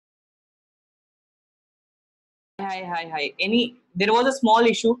hi. There was a small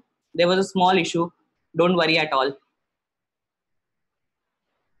issue. There was a small issue. Don't worry at all.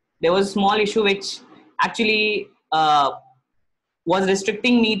 There was a small issue which actually was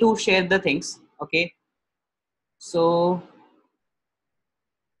restricting me to share the things. Okay. So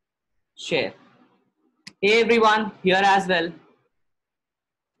share. Hey everyone, here as well.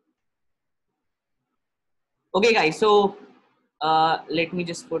 Okay guys, so let me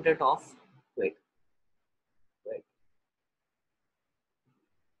just put it off. Wait.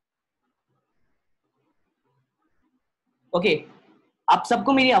 Okay. आप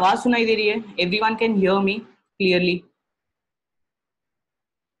सबको मेरी आवाज सुनाई दे रही है? Everyone can hear me clearly.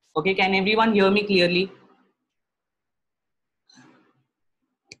 Okay, can everyone hear me clearly?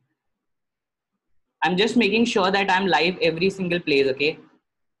 I'm just making sure that I'm live every single place, okay?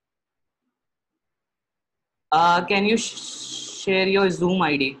 Can you share your Zoom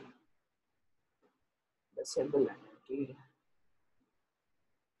ID? Disable that. Okay.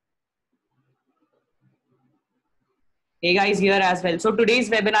 Hey guys, here as well. So today's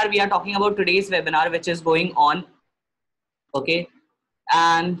webinar, we are talking about today's webinar, which is going on. Okay.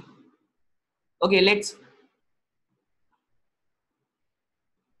 And okay, let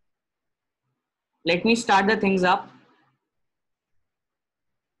me start the things up.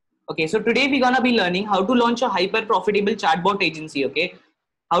 Okay, so today we're gonna be learning how to launch a hyper profitable chatbot agency. Okay,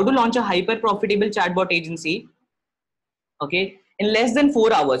 how to launch a hyper profitable chatbot agency. Okay, in less than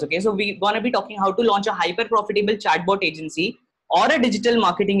 4 hours. Okay, so we're gonna be talking how to launch a hyper profitable chatbot agency or a digital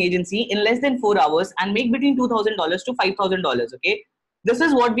marketing agency in less than 4 hours and make between $2,000 to $5,000. Okay, this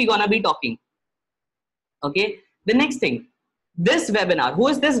is what we're gonna be talking. Okay, the next thing. This webinar, who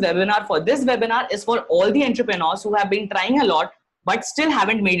is this webinar for? This webinar is for all the entrepreneurs who have been trying a lot but still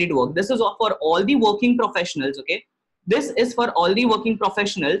haven't made it work. This is for all the working professionals. Okay, this is for all the working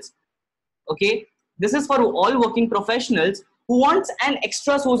professionals. Okay, this is for all working professionals who wants an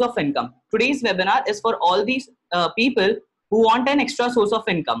extra source of income. Today's webinar is for all these people who want an extra source of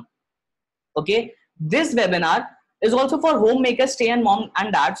income. Okay, this webinar is also for homemakers, stay and mom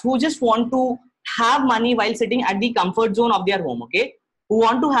and dads who just want to have money while sitting at the comfort zone of their home. Okay, who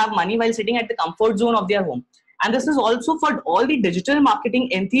want to have money while sitting at the comfort zone of their home. And this is also for all the digital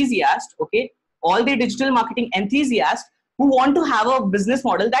marketing enthusiasts. Okay, all the digital marketing enthusiasts who want to have a business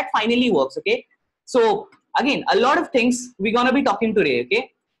model that finally works. Okay, so again, a lot of things we're going to be talking today.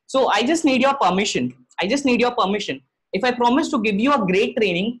 Okay, so I just need your permission. I just need your permission. If I promise to give you a great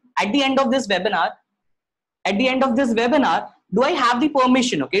training at the end of this webinar, do I have the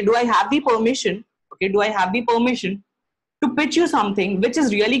permission? Okay, do I have the permission? Okay, do I have the permission to pitch you something which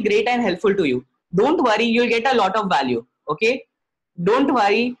is really great and helpful to you? Don't worry, you'll get a lot of value. Okay, don't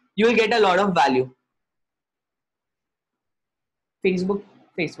worry, you'll get a lot of value. Facebook.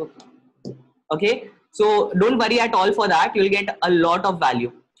 Okay, so don't worry at all for that. You'll get a lot of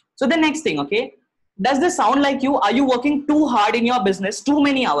value. So the next thing, okay, does this sound like you? Are you working too hard in your business, too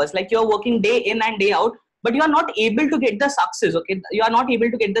many hours, like you're working day in and day out, but you are not able to get the success? Okay, you are not able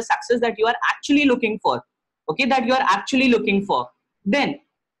to get the success that you are actually looking for. Okay, that you are actually looking for. Then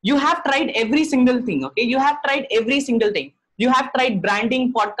you have tried every single thing. Okay, you have tried every single thing. You have tried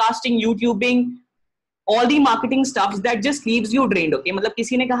branding, podcasting, YouTubing, all the marketing stuff that just leaves you drained. Okay, मतलब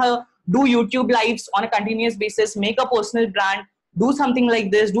किसी ने कहा do YouTube lives on a continuous basis, make a personal brand, do something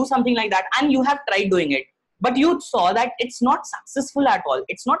like this, do something like that, and you have tried doing it, but you saw that it's not successful at all.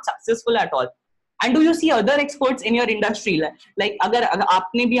 It's not successful at all. And do you see other experts in your industry? Like अगर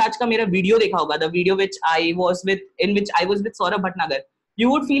आपने भी आज का मेरा video देखा होगा, the video which I was with Saurabh Bhatnagar, you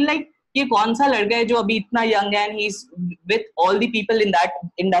would feel like ये कौन सा लड़का है जो अभी इतना young and he's with all the people in that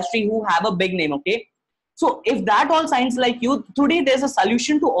industry who have a big name. Okay, so if that all sounds like you, today there's a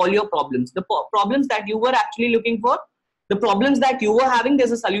solution to all your problems. The problems that you were actually looking for, the problems that you were having,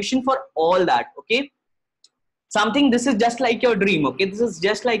 there's a solution for all that. Okay, this is just like your dream. Okay, this is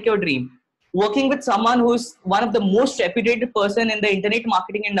just like your dream. Working with someone who's one of the most reputed person in the internet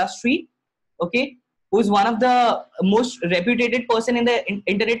marketing industry. Okay, who's one of the most reputed person in the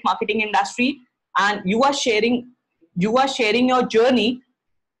internet marketing industry, and you are sharing your journey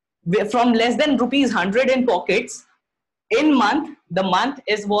from less than ₹100 in pockets in month. The month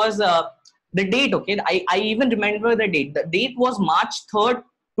was the date. Okay, I even remember the date. The date was March 3rd,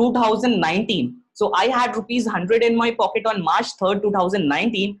 2019. So I had ₹100 in my pocket on March 3rd,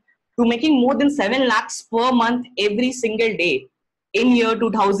 2019, to making more than 7 lakhs per month every single day in year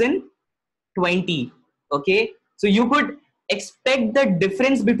 2020. Okay, so you could expect the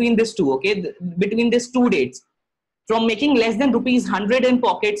difference between these two. Okay, between these two dates, from making less than ₹100 in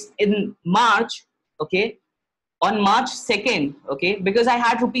pockets in March, okay, on March 2nd, okay, because I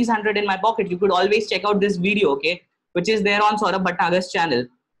had rupees 100 in my pocket. You could always check out this video, okay, which is there on Saurabh Bhatnagar's channel,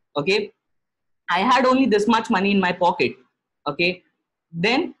 okay. I had only this much money in my pocket, okay.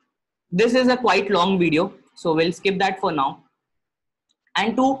 Then this is a quite long video, so we'll skip that for now.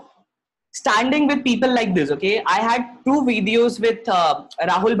 And to standing with people like this, okay, I had two videos with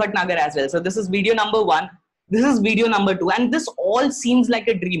Rahul Bhatnagar as well. So this is video number 1, this is video number 2, and this all seems like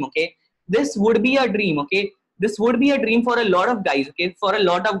a dream, okay. This would be a dream, okay. This would be a dream for a lot of guys, okay, for a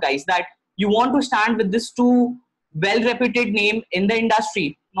lot of guys, that you want to stand with this two well reputed name in the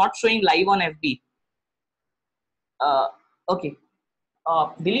industry. Not showing live on FB. Okay,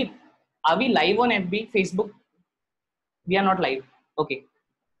 Dilip, are we live on FB, Facebook? We are not live. Okay,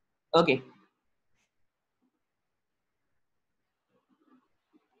 okay.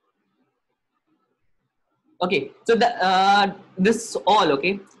 Okay, so the this all,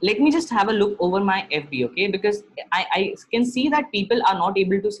 okay. Let me just have a look over my FB, okay, because I can see that people are not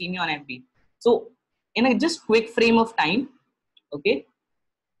able to see me on FB. So in a just quick frame of time, okay,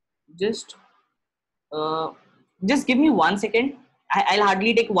 just uh, just give me 1 second. I'll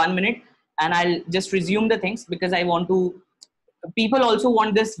hardly take 1 minute, and I'll just resume the things, because I want to. People also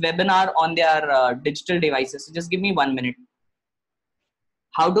want this webinar on their digital devices. So just give me 1 minute.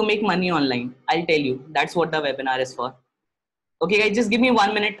 How to make money online? I'll tell you. That's what the webinar is for. Okay, guys, just give me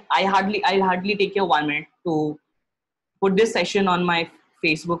 1 minute. I'll hardly take your 1 minute to put this session on my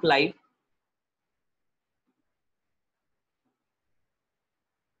Facebook live.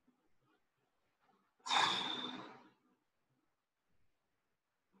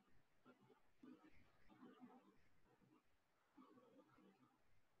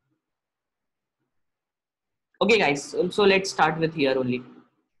 Okay, guys, so let's start with here only.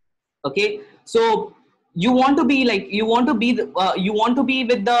 Okay, so you want to be like, you want to be you want to be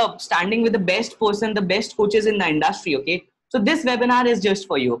with the standing with the best person, the best coaches in the industry, okay. So this webinar is just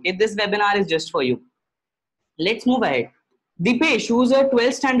for you, okay. This webinar is just for you. Let's move ahead. Dipesh, who's a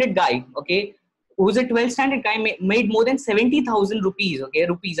 12th standard guy, okay, who's a 12th standard guy, made more than 70,000 rupees, okay,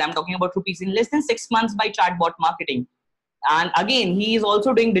 rupees, I'm talking about rupees, in less than 6 months by chatbot marketing. And again, he is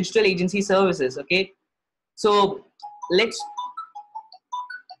also doing digital agency services, okay. So let's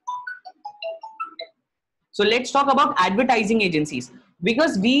let's talk about advertising agencies,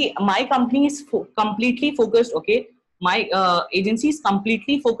 because my company is completely focused, okay. My agency is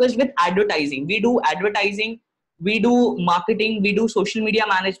completely focused with advertising. We do advertising, we do marketing, we do social media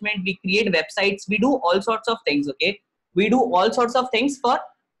management, we create websites, we do all sorts of things, okay. We do all sorts of things for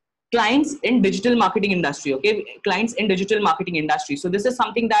clients in digital marketing industry, okay, clients in digital marketing industry. So this is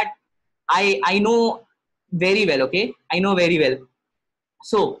something that I know very well, okay, I know very well.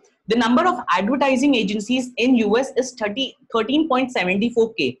 So the number of advertising agencies in US is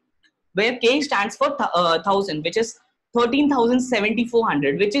 13.74K, where K stands for 1000, which is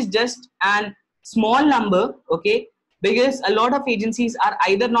 13,7400, which is just an small number, okay, because a lot of agencies are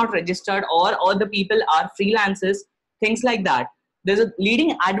either not registered, or the people are freelancers, things like that. There's a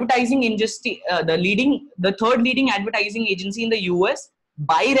leading advertising industry, the third leading advertising agency in the US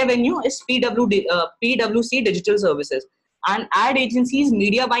by revenue is PwC Digital Services. And ad agencies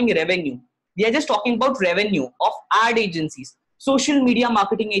media buying revenue. We are just talking about revenue of ad agencies. Social media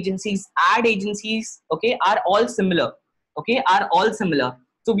marketing agencies, ad agencies, okay, are all similar. Okay, are all similar.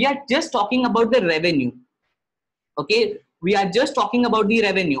 So we are just talking about the revenue. Okay, we are just talking about the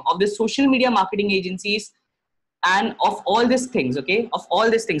revenue of the social media marketing agencies and of all these things, okay, of all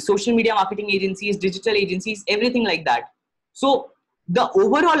these things, social media marketing agencies, digital agencies, everything like that. So the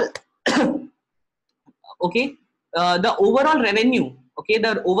overall okay, the overall revenue, okay,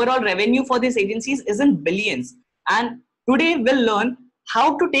 the overall revenue for these agencies is in billions. And today we'll learn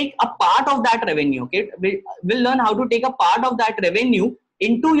how to take a part of that revenue, okay. We'll learn how to take a part of that revenue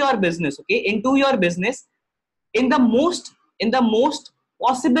into your business, okay, into your business, in the most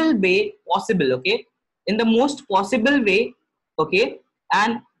possible way possible, okay, in the most possible way, okay.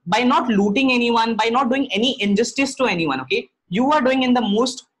 And by not looting anyone, by not doing any injustice to anyone, okay, you are doing in the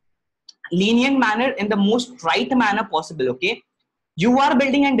most lenient manner, in the most right manner possible, okay. You are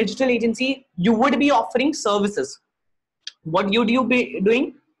building a digital agency, you would be offering services. What would you be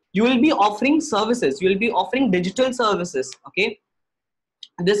doing? You will be offering services, you will be offering digital services, okay.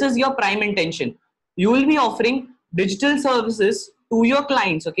 This is your prime intention. You will be offering digital services to your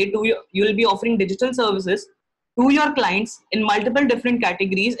clients, okay. You will be offering digital services to your clients in multiple different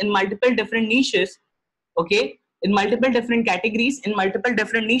categories, in multiple different niches, okay, in multiple different categories, in multiple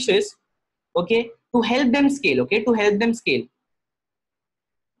different niches, okay, to help them scale, okay, to help them scale,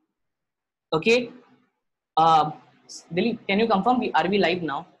 okay. uh Dilip, can you confirm, are we live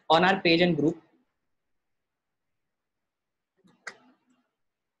now on our page and group?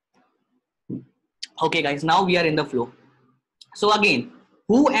 Okay guys, now we are in the flow. So again,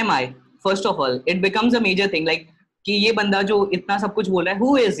 who am I? First of all, it becomes a major thing, like कि ये बंदा जो इतना सब कुछ बोल रहा है,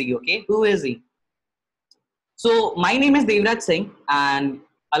 who is he? Okay, who is he? So my name is Devraj Singh, and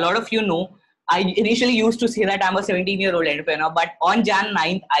a lot of you know I initially used to say that I'm a 17-year-old entrepreneur, but on Jan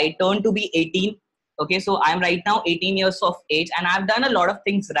 9th I turned to be 18. Okay, so I'm right now 18 years of age, and I've done a lot of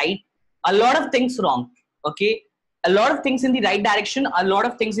things right, a lot of things wrong. Okay, a lot of things in the right direction, a lot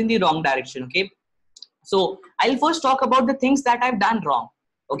of things in the wrong direction. Okay, so I'll first talk about the things that I've done wrong.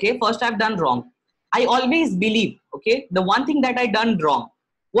 Okay, first I've done wrong. I always believe, okay, the one thing that I done wrong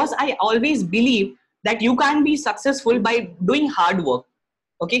was I always believe that you can be successful by doing hard work.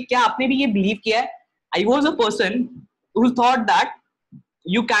 Okay, क्या आपने भी ये believe किया है? I was a person who thought that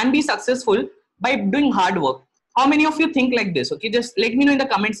you can be successful by doing hard work. How many of you think like this? Okay, just let me know in the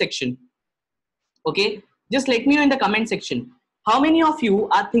comment section. Okay, just let me know in the comment section. How many of you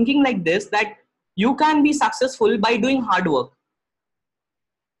are thinking like this, that you can be successful by doing hard work?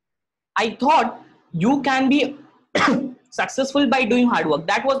 I thought you can be successful by doing hard work.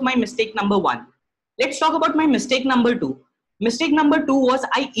 That was my mistake number one. Let's talk about my mistake number two. Mistake number two was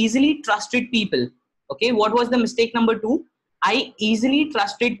I easily trusted people. Okay, what was the mistake number two? I easily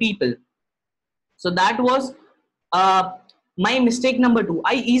trusted people. So that was my mistake number two.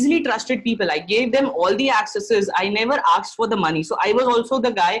 I easily trusted people. I gave them all the accesses. I never asked for the money. So I was also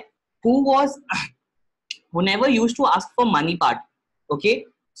the guy who was who never used to ask for money part. Okay,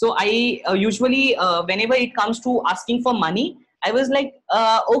 so I usually whenever it comes to asking for money, I was like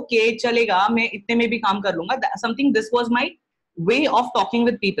okay chalega, मैं इतने में भी काम कर लूँगा. Something, this was my way of talking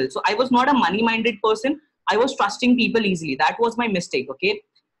with people. So I was not a money minded person. I was trusting people easily. That was my mistake. Okay,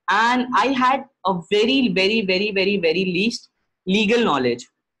 and I had a very least legal knowledge.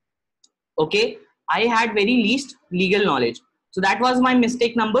 Okay, I had very least legal knowledge. So that was my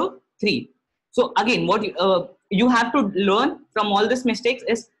mistake number three. So again, what you have to learn from all these mistakes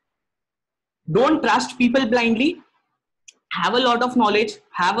is, don't trust people blindly. Have a lot of knowledge,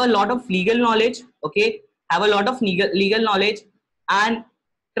 have a lot of legal knowledge. Okay, have a lot of legal knowledge, and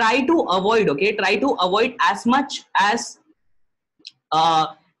try to avoid, okay, try to avoid as much as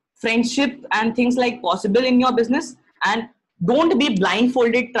friendship and things like possible in your business. And don't be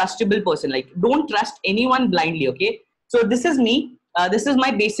blindfolded trustable person. Like, don't trust anyone blindly. Okay, so this is me. This is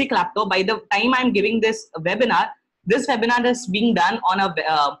my basic laptop. By the time I'm giving this webinar is being done on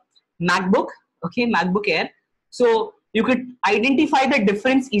a MacBook. Okay, MacBook Air. So you could identify the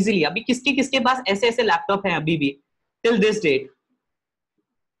difference easily. अभी किसके पास ऐसे laptop हैं अभी भी till this date?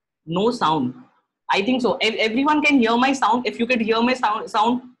 No sound. I think so. Everyone can hear my sound. If you could hear my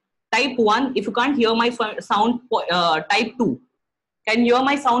sound, type 1. If you can't hear my sound, type 2. Can hear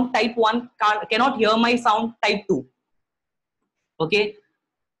my sound, type 1. Cannot hear my sound, type 2. Okay.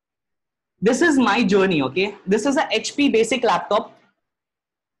 This is my journey. Okay. This is a HP basic laptop.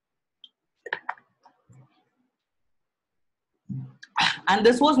 And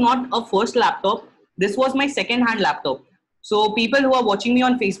this was not a first laptop. This was my second hand laptop. So people who are watching me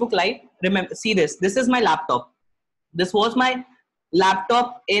on Facebook Live, remember, see this. This is my laptop. This was my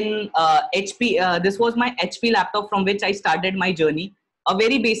laptop in HP. This was my HP laptop from which I started my journey. A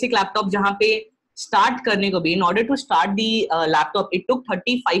very basic laptop जहाँ पे start करने को भी, in order to start the laptop, it took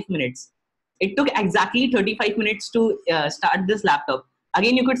 35 minutes. It took exactly 35 minutes to start this laptop.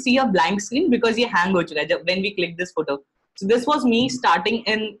 Again, you could see a blank screen because ये hang हो चुका है when we click this photo. So this was me starting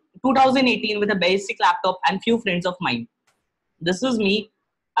in 2018 with a basic laptop and few friends of mine. This is me.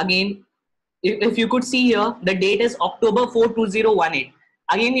 Again, if you could see here, the date is October 4, 2018.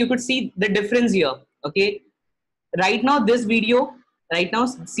 Again, you could see the difference here. Okay. Right now,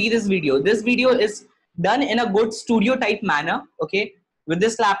 see this video. This video is done in a good studio type manner. Okay. With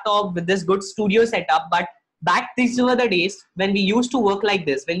this laptop, with this good studio setup. But back, these were the days when we used to work like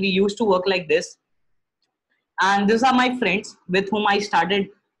this. And these are my friends with whom I started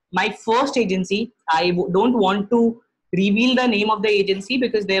my first agency. I don't want to reveal the name of the agency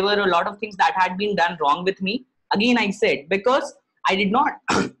because there were a lot of things that had been done wrong with me. Again, I said, because I did not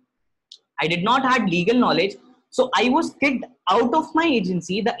have legal knowledge. So I was kicked out of my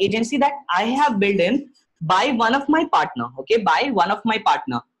agency, the agency that I have built in, by one of my partner. Okay, by one of my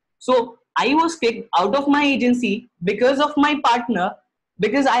partner. So I was kicked out of my agency because of my partner,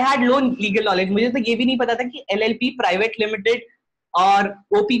 because I had low legal knowledge. मुझे तो ये भी नहीं पता था कि LLP, private limited और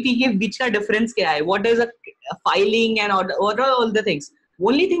OPP के बीच का difference क्या है. What is a filing and all the things.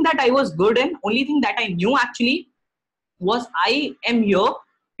 Only thing that I was good in, only thing that I knew actually was I am here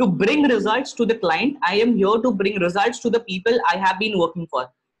to bring results to the client. I am here to bring results to the people I have been working for.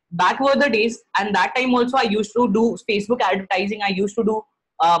 Back were the days, and that time also I used to do Facebook advertising. I used to do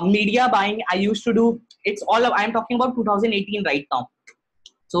media buying I used to do. It's all I'm talking about 2018 right now.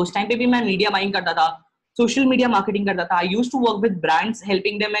 So उस time पे भी मैं media buying करता था, social media marketing करता था. I used to work with brands,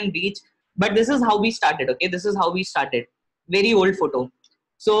 helping them and reach. But this is how we started. Okay, this is how we started. Very old photo.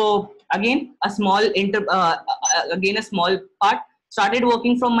 So again, a small again a small part. Started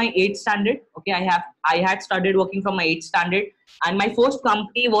working from my 8th standard. Okay, I had started working from my 8th standard, and my first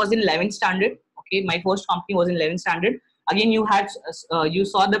company was in 11th standard. Okay, my first company was in 11th standard. Again, you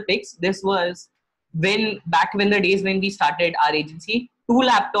saw the pics. This was back when the days when we started our agency. 2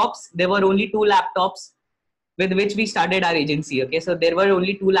 laptops. There were only 2 laptops with which we started our agency. Okay, so there were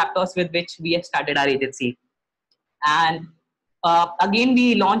only 2 laptops with which we have started our agency. And again,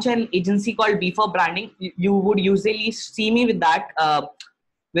 we launched an agency called B for Branding. You would usually see me with that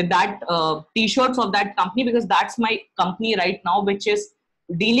t-shirts of that company, because that's my company right now, which is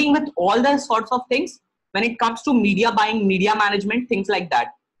dealing with all the sorts of things when it comes to media buying, media management, things like that.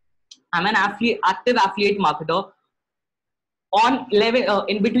 I'm an active affiliate marketer. On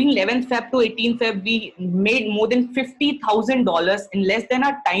in between 11th Feb to 18th Feb, we made more than $50,000 in less than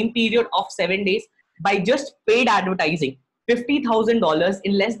a time period of 7 days by just paid advertising. $50,000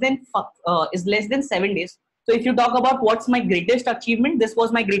 in less than 7 days. So if you talk about what's my greatest achievement, this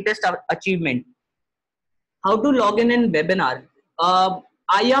was my greatest achievement. How to log in webinar. I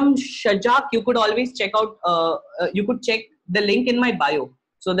am Shajak. You could always check out, you could check the link in my bio.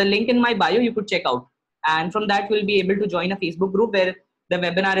 So the link in my bio, you could check out. And from that, you'll be able to join a Facebook group where the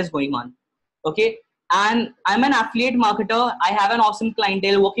webinar is going on. Okay. And I'm an affiliate marketer. I have an awesome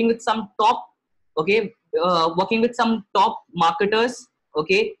clientele, working with some top, okay, working with some top marketers.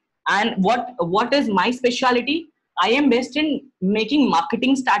 Okay. And what is my specialty? I am best in making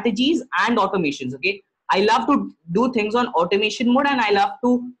marketing strategies and automations. Okay. I love to do things on automation mode, and I love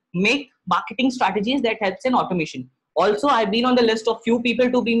to make marketing strategies that helps in automation. Also, I've been on the list of few people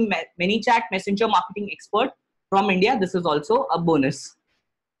to be ManyChat messenger marketing expert from India. This is also a bonus.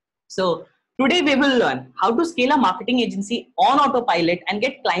 So today we will learn how to scale a marketing agency on autopilot and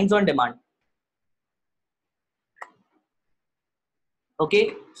get clients on demand.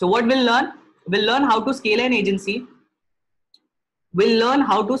 Okay. So what we'll learn? We'll learn how to scale an agency. We'll learn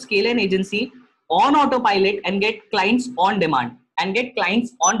how to scale an agency on autopilot and get clients on demand. And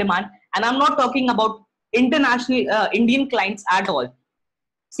I'm not talking about international Indian clients at all.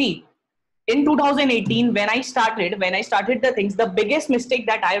 See, in 2018, when I started the things, the biggest mistake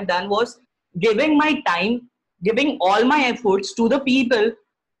that I have done was giving my time, giving all my efforts to the people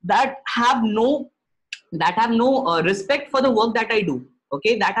that have no respect for the work that I do.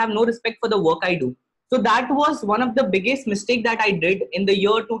 Okay, that have no respect for the work I do. So that was one of the biggest mistake that I did in the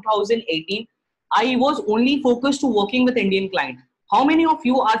year 2018. I was only focused to working with Indian clients. How many of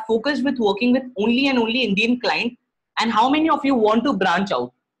you are focused with working with only and only Indian clients? And how many of you want to branch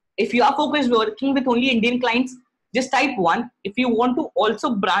out? If you are focused working with only Indian clients, just type 1. If you want to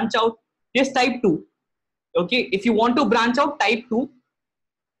also branch out, just type 2. Okay. If you want to branch out, type 2.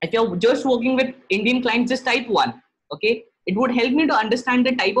 If you're just working with Indian clients, just type 1. Okay. It would help me to understand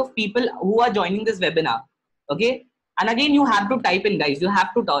the type of people who are joining this webinar. Okay. And again, you have to type in, guys. You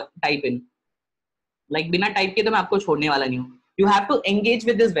have to type in. Like बिना type के तो मैं आपको छोड़ने वाला नहीं हूँ. You have to engage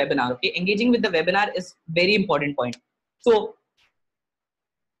with this webinar. Okay, engaging with the webinar is very important point. So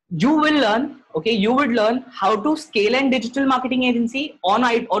you will learn. Okay, you would learn how to scale a digital marketing agency on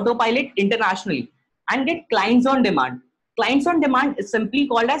autopilot internationally and get clients on demand. Clients on demand is simply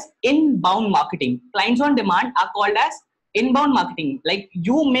called as inbound marketing. Clients on demand are called as inbound marketing. Like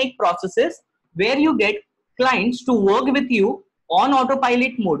you make processes where you get clients to work with you on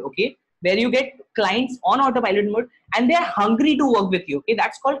autopilot mode. Okay, where you get clients on autopilot mode and they are hungry to work with you. Okay,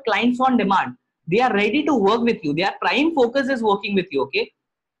 that's called clients on demand. They are ready to work with you. Their prime focus is working with you. Okay,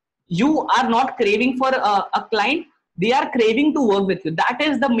 you are not craving for a client. They are craving to work with you. That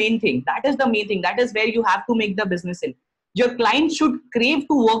is the main thing. That is where you have to make the business in. Your clients should crave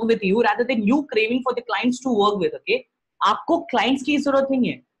to work with you rather than you craving for the clients to work with. Okay, आपको clients की जरूरत नहीं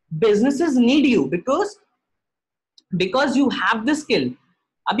है. Businesses need you because you have the skill.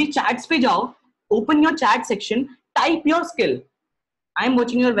 अभी chats पे जाओ, open your chat section, type your skill. I am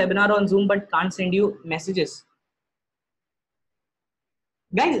watching your webinar on Zoom but can't send you messages.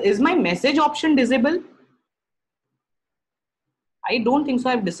 Guys, is my message option disabled? I don't think so.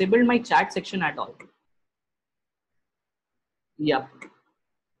 I've disabled my chat section at all. Yeah.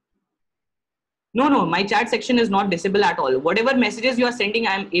 No, my chat section is not disabled at all. Whatever messages you are sending,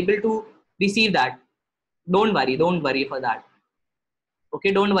 I am able to receive that. Don't worry for that.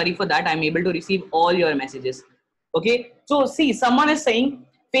 Okay, don't worry for that. I'm able to receive all your messages. Okay, so see, someone is saying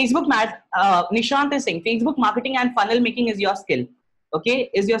Nishant is saying Facebook marketing and funnel making is your skill. okay,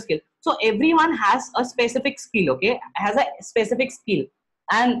 is your skill. So everyone has a specific skill, okay, has a specific skill.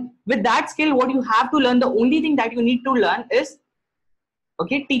 And with that skill, what you have to learn, the only thing that you need to learn is,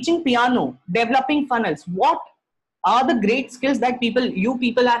 okay, teaching piano, developing funnels. What are the great skills that you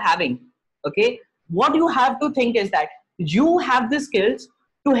people are having? Okay, what you have to think is that you have the skills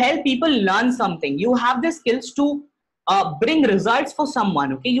to help people learn something. You have the skills to bring results for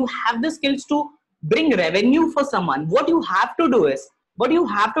someone. Okay, you have the skills to bring revenue for someone. What you have to do is,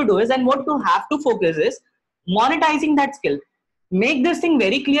 and what you have to focus is monetizing that skill. Make this thing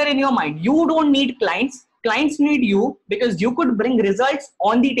very clear in your mind. You don't need clients. Clients need you, because you could bring results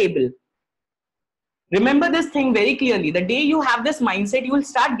on the table. Remember this thing very clearly. The day you have this mindset, you will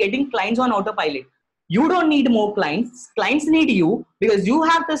start getting clients on autopilot. You don't need more clients. Clients need you, because you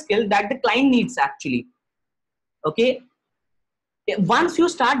have the skill that the client needs actually. Okay. Once you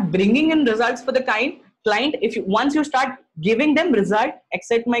start bringing in results for the client, once you start giving them result,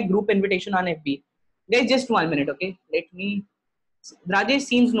 accept my group invitation on FB. Guys, just 1 minute. Okay. Let me. Rajesh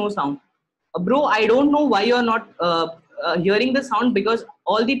seems no sound. Bro, I don't know why you're not hearing the sound, because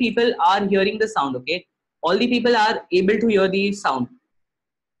all the people are hearing the sound. Okay, all the people are able to hear the sound.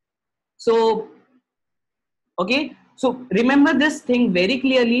 So, okay, so remember this thing very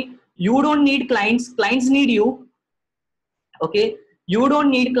clearly. You don't need clients. Clients need you. Okay, you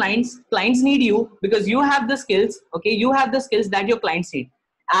don't need clients. Clients need you, because you have the skills. Okay, you have the skills that your clients need,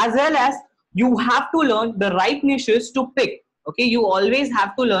 as well as you have to learn the right niches to pick. Okay, you always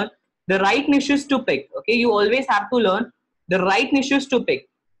have to learn the right niches to pick. Okay, you always have to learn the right niches to pick.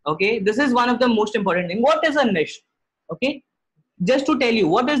 Okay, this is one of the most important thing. What is a niche? Okay, just to tell you,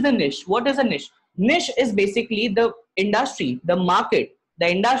 what is the niche? What is a niche? Niche is basically the industry, the market,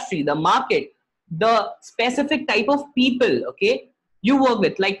 the specific type of people, okay, you work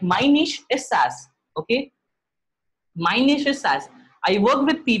with. Like my niche is SaaS. Okay, my niche is SaaS. I work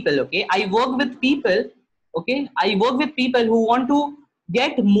with people. Okay, I work with people. Okay, I work with people who want to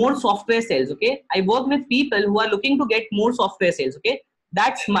get more software sales. Okay, I work with people who are looking to get more software sales. Okay,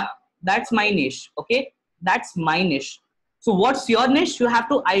 that's my niche. Okay, that's my niche. So what's your niche? You have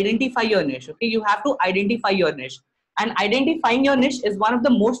to identify your niche. Okay, you have to identify your niche, and identifying your niche is one of the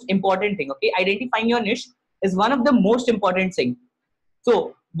most important thing. Okay, identifying your niche is one of the most important thing.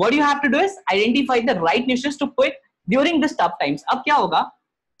 So what you have to do is identify the right niches to pick during this tough times. Ab kya hoga?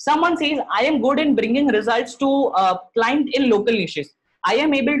 Someone says, I am good in bringing results to client in local niches. I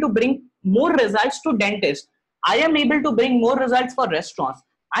am able to bring more results to dentists. I am able to bring more results for restaurants.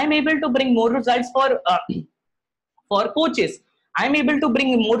 I am able to bring more results for coaches. I am able to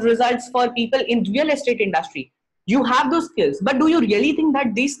bring more results for people in real estate industry. You have those skills, but do you really think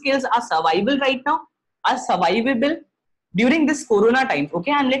that these skills are survivable right now? Are survivable during this Corona times?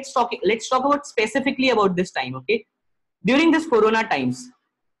 Okay, and let's talk about specifically about this time. Okay, during this Corona times.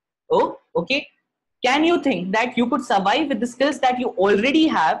 Oh, okay. Can you think that you could survive with the skills that you already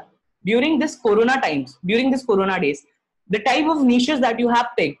have during this Corona times, during this Corona days? The type of niches that you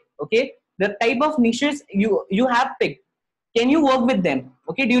have picked, okay, the type of niches you have picked, can you work with them,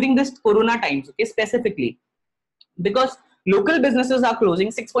 okay, during this Corona times, okay, specifically? Because local businesses are closing.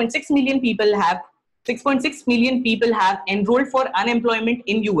 6.6 million people have enrolled for unemployment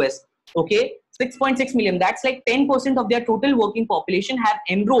in US. Okay, 6.6 million, that's like 10% of their total working population have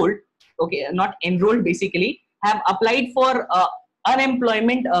enrolled. Okay, not enrolled, basically have applied for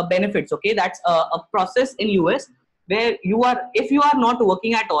unemployment benefits. Okay, that's a process in US where if you are not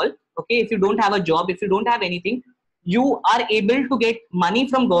working at all, okay, if you don't have a job, if you don't have anything, you are able to get money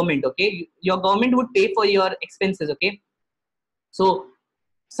from government. Okay, your government would pay for your expenses. Okay, so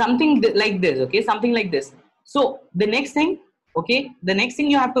something like this. Okay, something like this. So the next thing, okay, the next thing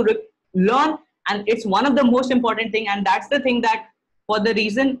you have to learn, and it's one of the most important thing, and that's the thing that for the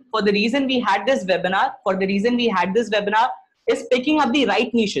reason we had this webinar is picking up the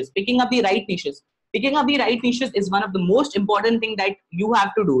right niches. Picking up the right niches is one of the most important thing that you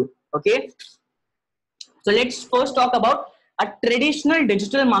have to do. Okay, so let's first talk about a traditional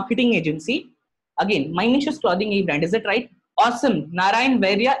digital marketing agency. Again, my niche is clothing e-brand. Is it right? Awesome. Narayan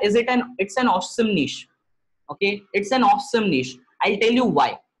Vairya, it's an awesome niche. Okay, it's an awesome niche. I'll tell you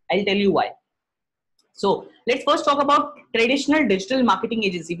why. So let's first talk about traditional digital marketing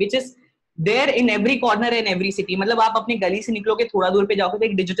agency, which is there in every corner and every city. मतलब आप अपनी गली से निकलोगे, थोड़ा दूर पे जाओगे तो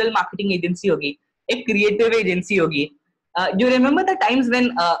एक digital marketing agency होगी, एक creative agency होगी. You remember the times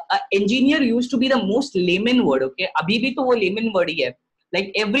when engineer used to be the most layman word. Okay, अभी भी तो वो layman word ही है.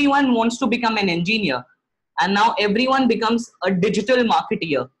 Like everyone wants to become an engineer, and now everyone becomes a digital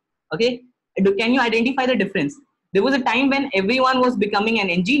marketeer. Okay, can you identify the difference? There was a time when everyone was becoming an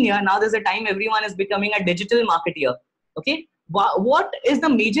engineer. Now there's a time everyone is becoming a digital marketeer. Okay, What is the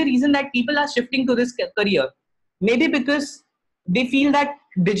major reason that people are shifting to this career? Maybe because they feel that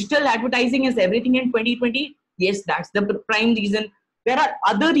digital advertising is everything in 2020. Yes, that's the prime reason. There are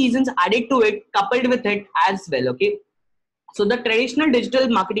other reasons added to it, coupled with it as well. Okay, so the traditional digital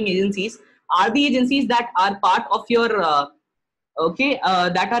marketing agencies are the agencies that are part of your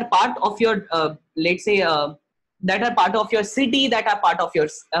that are part of your let's say that are part of your city, that are part of your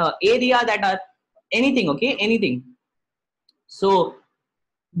area, that are anything. Okay, anything. So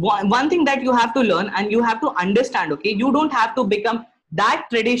one thing that you have to learn and you have to understand, okay, you don't have to become that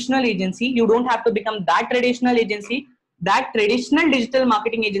traditional agency, you don't have to become that traditional agency, that traditional digital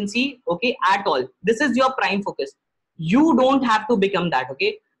marketing agency, okay, at all. This is your prime focus. You don't have to become that.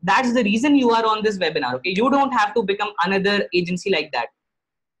 Okay, that's the reason you are on this webinar. Okay, you don't have to become another agency like that.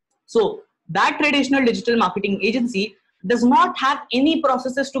 So that traditional digital marketing agency does not have any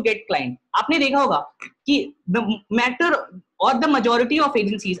processes to get client. आपने देखा होगा कि the matter or the majority of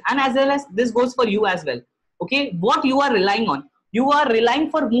agencies, and as well as this goes for you as well. Okay, what you are relying on? You are relying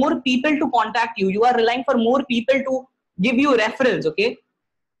for more people to contact you. You are relying for more people to give you referrals. Okay.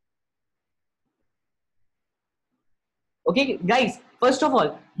 Okay, guys, first of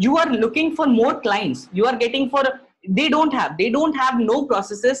all, you are looking for more clients. You are getting for, they don't have no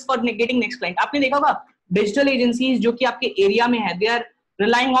processes for getting next client. आपने देखा होगा digital agencies जो कि आपके area में है, they are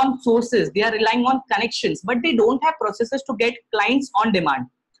relying on sources, they are relying on connections, but they don't have processes to get clients on demand.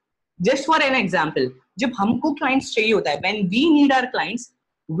 Just for an example, जब हमको clients चाहिए होता है, when we need our clients,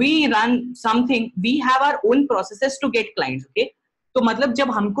 we run something, we have our own processes to get clients. Okay, तो मतलब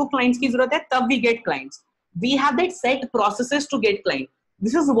जब हमको clients की जरूरत है तब we get clients. We have that set processes to get client.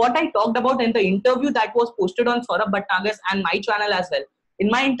 This is what I talked about in the interview that was posted on Saurabh Bhatnagar's and my channel as well. In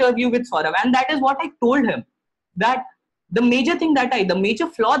my interview with Saurabh, and that is what I told him, that the major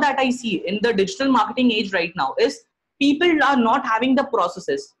flaw that I see in the digital marketing age right now is people are not having the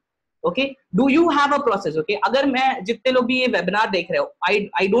processes. Okay, do you have a process? Okay, अगर मैं जितने लोग भी ये webinar देख रहे हो,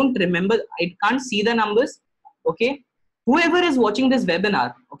 I don't remember, I can't see the numbers. Okay, whoever is watching this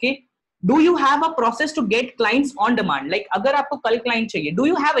webinar, okay, do you have a process to get clients on demand? Like अगर आपको कल client चाहिए, do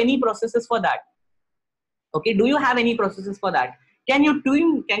you have any processes for that? Okay, do you have any processes for that? Can your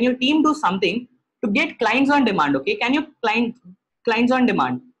team do something to get clients on demand? Okay, can you clients on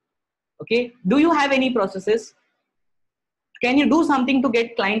demand? Okay, do you have any processes? Can you do something to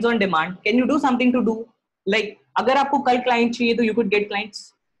get clients on demand? Can you do something to do, like अगर आपको कल client चाहिए तो you could get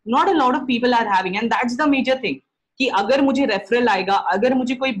clients? Not a lot of people are having, and that's the major thing. कि अगर मुझे referral आएगा, अगर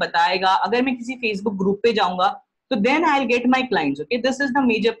मुझे कोई बताएगा, अगर मैं किसी फेसबुक ग्रुप पे जाऊंगा, तो then I'll get my clients. Okay, this is the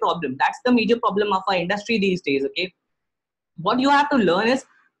major problem. That's the major problem of our industry these days. Okay, what you have to learn is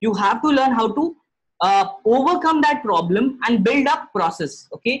you have to learn how to overcome that problem and build up process.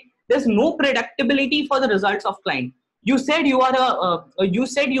 Okay, there's no predictability for the results of client. You said you are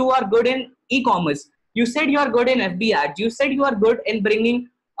good in e-commerce. You said you are good in FB ads. You said you are good in bringing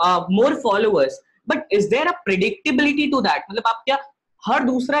more followers. But is there a predictability to that? मतलब आप क्या हर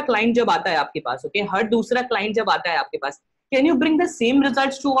दूसरा client जब आता है आपके पास, okay, हर दूसरा client जब आता है आपके पास, can you bring the same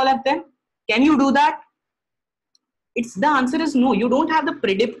results to all of them? Can you do that? The answer is no. You don't have the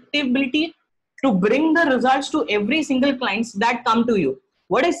predictability to bring the results to every single clients that come to you.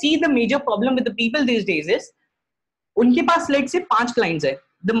 What I see the major problem with the people these days is उनके पास let's say 5 clients है.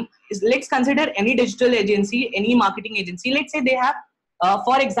 Let's consider any digital agency, any marketing agency. Let's say they have,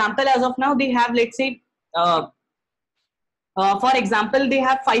 for example, as of now, they have, let's say, for example, they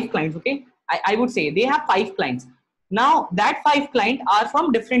have 5 clients. Okay, I would say they have 5 clients. Now that 5 clients are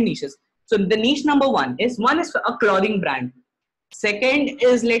from different niches. So the niche number one is a clothing brand. Second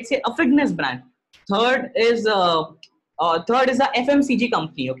is, let's say, a fitness brand. Third is a FMCG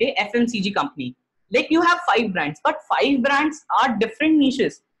company. Okay, FMCG company. Like you have 5 brands, but 5 brands are different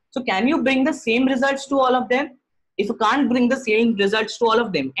niches. So can you bring the same results to all of them? If you can't bring the same results to all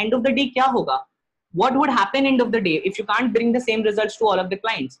of them, end of the day क्या होगा? What would happen end of the day if you can't bring the same results to all of the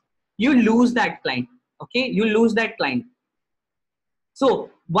clients? You lose that client. Okay, you lose that client.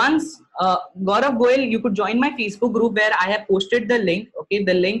 So once Gaurav Goel, you could join my Facebook group where I have posted the link. Okay,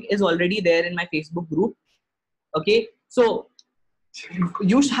 the link is already there in my Facebook group. Okay, so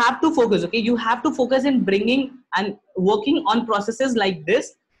you have to focus. Okay, you have to focus in bringing and working on processes like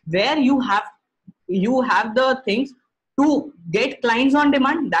this where you have the things to get clients on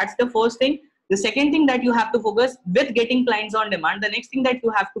demand. That's the first thing. The second thing that you have to focus with getting clients on demand, the next thing that you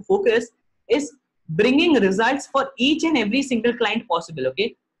have to focus is bringing results for each and every single client possible.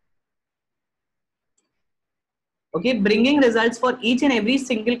 Okay, bringing results for each and every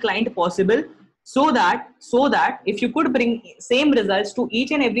single client possible, so that if you could bring same results to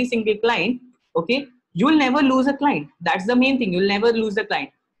each and every single client, okay, you'll never lose a client. That's the main thing. You'll never lose a client.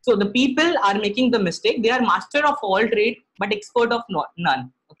 So the people are making the mistake. They are master of all trade, but expert of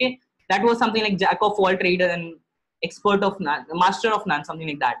none. Okay. That was something like jack of all trade and expert of none, master of none, something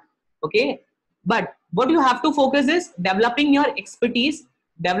like that. Okay. But what you have to focus is developing your expertise,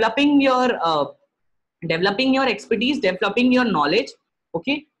 developing your expertise, developing your knowledge.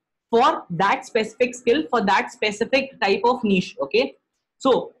 Okay. For that specific skill, for that specific type of niche. Okay.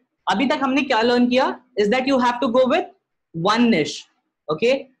 So अभी तक हमने क्या learn किया is that you have to go with one niche.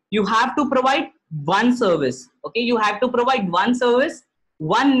 Okay. You have to provide one service. Okay. You have to provide one service,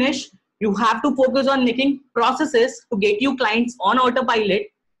 one niche. You have to focus on making processes to get you clients on autopilot.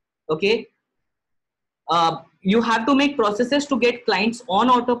 Okay. You have to make processes to get clients on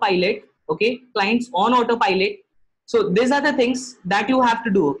autopilot. Okay. Clients on autopilot. So these are the things that you have to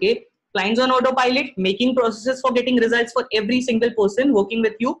do. Okay. Clients on autopilot, making processes for getting results for every single person working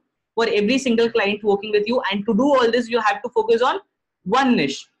with you, for every single client working with you. And to do all this, you have to focus on one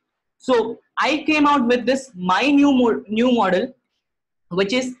niche. So I came out with this, my new model,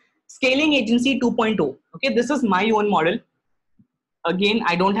 which is Scaling Agency 2.0. Okay. This is my own model. Again,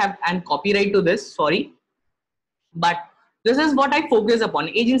 I don't have an copyright to this. Sorry. But this is what I focus upon.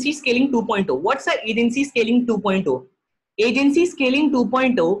 Agency Scaling 2.0. What's the Agency Scaling 2.0? Agency Scaling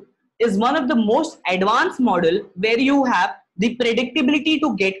 2.0 is one of the most advanced model where you have the predictability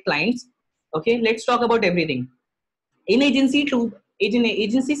to get clients. Okay, let's talk about everything. In Agency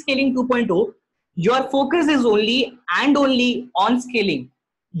Scaling 2.0, your focus is only and only on scaling.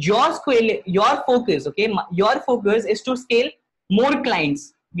 Your focus, okay, your focus is to scale more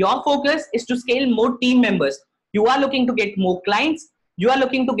clients. Your focus is to scale more team members. You are looking to get more clients. You are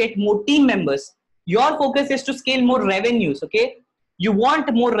looking to get more team members. Your focus is to scale more revenues. Okay. You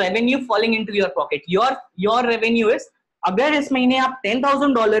want more revenue falling into your pocket. Your revenue is, अगर इस महीने आप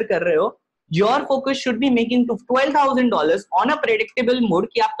 $10,000 कर रहे हो, your focus should be making to $12,000 on a predictable mode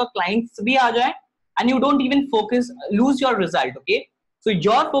कि आपका clients भी आ जाए and you don't even lose your result. Okay. So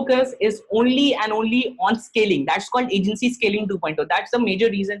your focus is only and only on scaling. That's called Agency Scaling 2.0. That's the major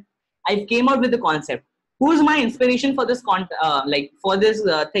reason I came out with the concept. Who's my inspiration for this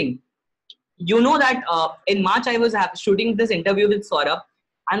thing? You know that in March I was shooting this interview with Saurabh,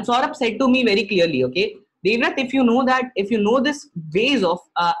 and Saurabh said to me very clearly, okay, Devnath, if you know this ways of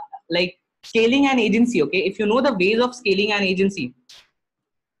like scaling an agency, okay, if you know the ways of scaling an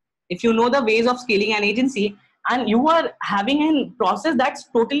agency, and you are having a process that's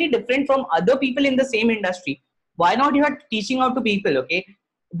totally different from other people in the same industry, why not you are teaching out to people? Okay,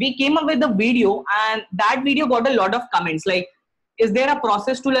 we came up with the video, and that video got a lot of comments like, is there a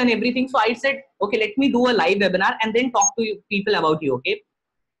process to learn everything? So I said, okay, let me do a live webinar and then talk to people about you. Okay.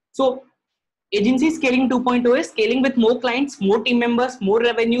 So Agency Scaling 2.0 is scaling with more clients, more team members, more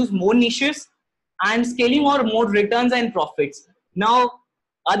revenues, more niches, and scaling or more returns and profits. Now,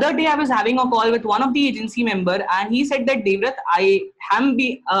 other day I was having a call with one of the agency member, and he said that Devrath,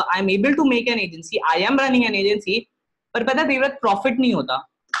 I'm able to make an agency. I am running an agency, पर पता Devrath profit नहीं होता.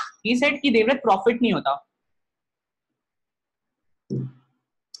 He said कि Devrath profit नहीं होता.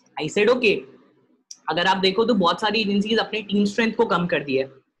 I said okay. अगर आप देखो तो बहुत सारी एजेंसीज अपनी टीम स्ट्रेंथ को कम कर दी है.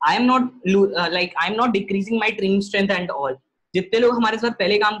 I am not decreasing my team strength and all. जितने लोग हमारे साथ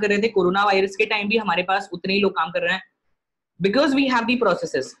पहले काम कर रहे थे कोरोना वायरस के टाइम भी हमारे पास उतने ही लोग काम कर रहे हैं. Because we have the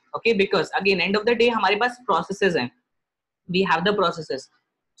processes. Okay, because again end of the day हमारे पास processes हैं. We have the processes.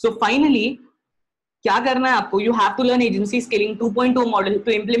 So finally क्या करना है आपको? You have to learn Agency Scaling 2.0 model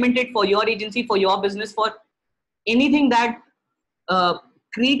to implement it for your agency, for your business, for anything that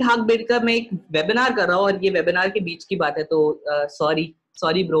क्रीट हक बैठकर मैं एक वेबिनार कर रहा हूँ, और ये वेबिनार के बीच की बात है, तो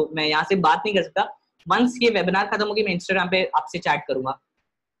सॉरी ब्रो, मैं यहाँ से बात नहीं कर सकता. वंस ये वेबिनार खत्म होगी मैं इंस्टाग्राम पे आपसे चैट करूंगा.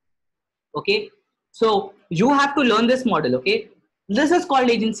 Okay, so you have to learn this model. Okay, this is called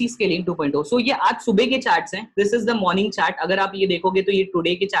agency scaling 2.0. सो ये आज सुबह के चैट्स हैं. This is the morning chat. अगर आप ये देखोगे तो ये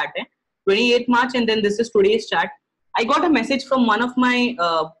टुडे के चैट है, 28 March, and then this is today's chat. I got a message from one of my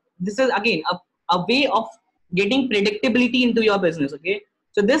this is again a way of getting predictability into your business. Okay,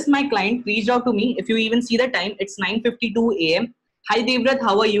 so this my client reached out to me. If you even see the time, it's 9:52 a.m. Hi Devrath,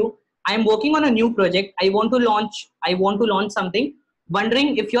 how are you? I am working on a new project. I want to launch something.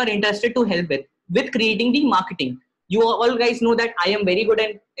 Wondering if you are interested to help with creating the marketing. You all guys know that I am very good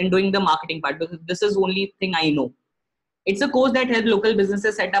in doing the marketing part, because this is only thing I know. It's a course that helps local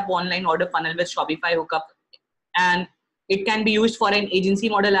businesses set up online order funnel with Shopify hookup, and it can be used for an agency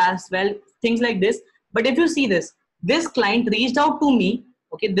model as well, things like this. But if you see this client reached out to me.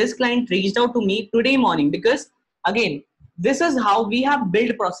 Okay, this client reached out to me today morning, because again, this is how we have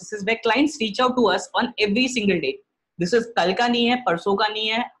built processes where clients reach out to us on every single day. This is कल का नहीं है, परसों का नहीं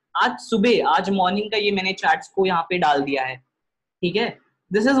है, आज सुबह, आज मॉर्निंग का ये मैंने चैट्स को यहाँ पे डाल दिया है, ठीक है.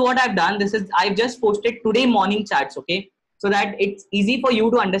 This is what I've done. This is I've just posted today morning chats, okay, so that it's easy for you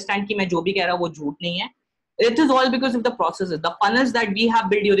to understand कि मैं जो भी कह रहा हूँ वो झूठ नहीं है. It is all because of the processes, the funnels that we have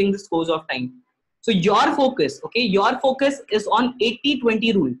built during this course of time. So your focus, okay, your focus is on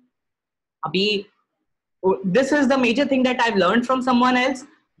 80-20 rule. Abhi, this is the major thing that I've learned from someone else.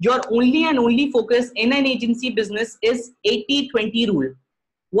 Your only and only focus in an agency business is 80-20 rule.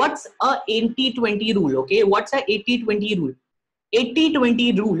 What's a 80-20 rule? Okay, what's a 80-20 rule?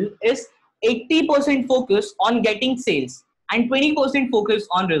 80-20 rule is 80% focus on getting sales and 20% focus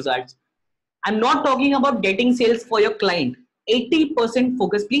on results. I'm not talking about getting sales for your client. 80%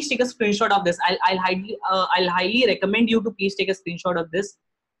 focus. Please take a screenshot of this. I'll highly recommend you to please take a screenshot of this.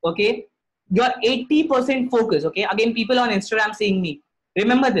 Okay, your 80% focus. Okay, again, people on Instagram seeing me,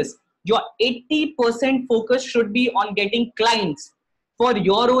 remember this. Your 80% focus should be on getting clients for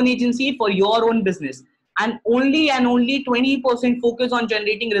your own agency, for your own business. And only 20% focus on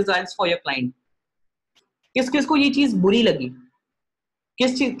generating results for your client. किस को ये चीज बुरी लगी?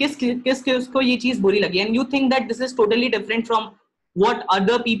 किस को ये चीज बुरी लगी? And you think that this is totally different from what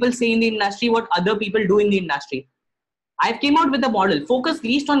other people say in the industry, what other people do in the industry. I've came out with a model. Focus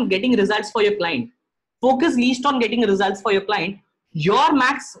least on getting results for your client. Focus least on getting results for your client. Your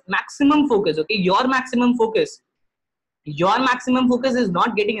maximum focus, okay? Your maximum focus is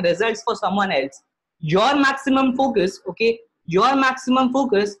not getting results for someone else. Your maximum focus, okay, your maximum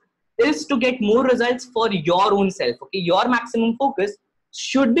focus is to get more results for your own self. Okay, your maximum focus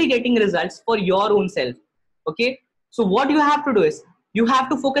should be getting results for your own self. Okay, so what you have to do is you have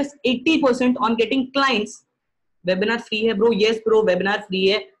to focus 80% on getting clients. Webinar free hai, bro? Yes, bro, webinar free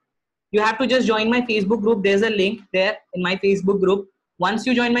hai. You have to just join my Facebook group. There's a link there in my Facebook group. Once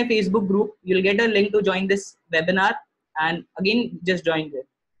you join my Facebook group, you'll get a link to join this webinar. And again, just join there.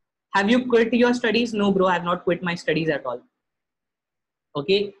 Have you quit your studies? No, bro, I have not quit my studies at all.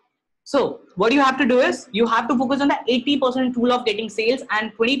 Okay. So what you have to do is you have to focus on the 80% rule of getting sales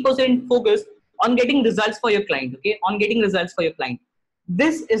and 20% focus on getting results for your client. Okay. On getting results for your client.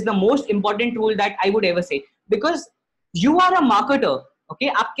 This is the most important rule that I would ever say, because you are a marketer. Okay.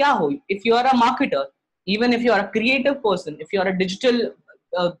 Aap kya ho? If you are a marketer, even if you are a creative person, if you are a digital,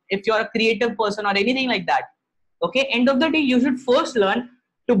 if you are a creative person or anything like that, okay, end of the day, you should first learn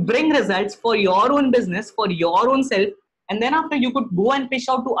to bring results for your own business, for your own self. And then after, you could go and pitch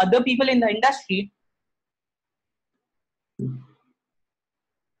out to other people in the industry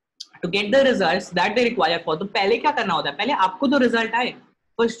to get the results that they require for. तो पहले क्या करना होता है? पहले आपको तो result आए.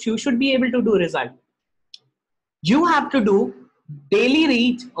 First, you should be able to do result. You have to do daily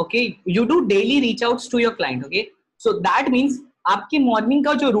reach. Okay, you do daily reach outs to your client. Okay, so that means आपके morning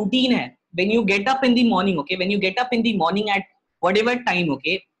का जो routine है, when you get up in the morning, okay, when you get up in the morning at whatever time,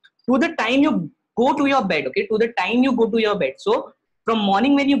 okay, to the time you go to your bed, okay, to the time you go to your bed. So from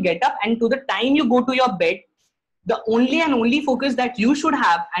morning when you get up and to the time you go to your bed, the only and only focus that you should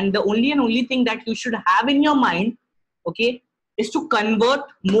have and the only and only thing that you should have in your mind, okay, is to convert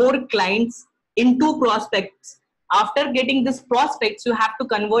more clients into prospects. After getting these prospects, you have to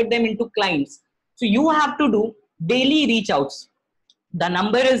convert them into clients. So you have to do daily reach outs. The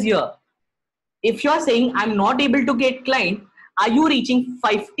number is here. If you're saying I'm not able to get client, are you reaching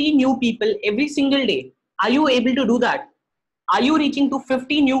 50 new people every single day? Are you able to do that? Are you reaching to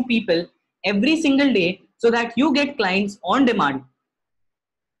 50 new people every single day so that you get clients on demand?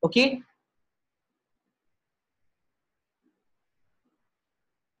 Okay.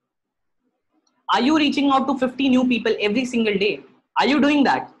 Are you reaching out to 50 new people every single day? Are you doing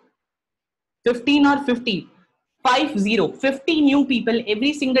that? 15 or 50? 50 new people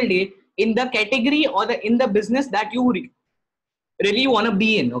every single day in the category or in the business that you really want to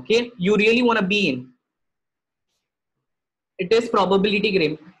be in. Okay, you really want to be in. It is probability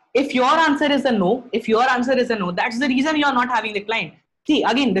game. If your answer is a no, that's the reason you are not having the client. See,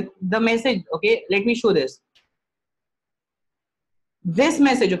 again, the message. Okay, let me show this. This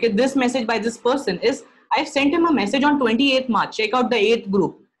message, okay, this message by this person is, I sent him a message on 28th March. Check out the 8th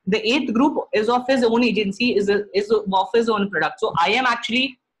group. The 8th group is of his own agency, is of his own product. So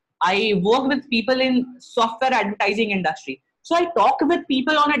I work with people in software advertising industry. So I talk with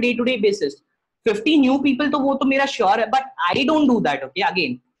people on a day-to-day basis. 50 new people, to wo to mera sure hai, but I don't do that. Okay,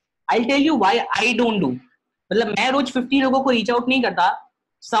 again, I'll tell you why I don't do. मतलब मैं रोज 50 लोगों को reach out नहीं करता.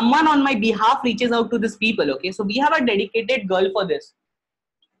 Someone on my behalf reaches out to these people. Okay, so we have a dedicated girl for this.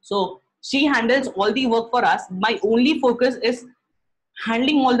 So she handles all the work for us. My only focus is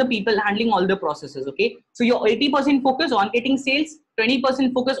handling all the people, handling all the processes. Okay, so your 80% focus on getting sales,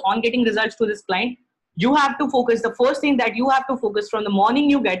 20% focus on getting results to this client. You have to focus. The first thing that you have to focus from the morning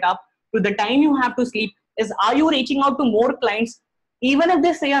you get up to the time you have to sleep is, are you reaching out to more clients? Even if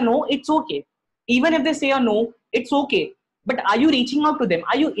they say a no, it's okay. Even if they say a no, it's okay. But are you reaching out to them?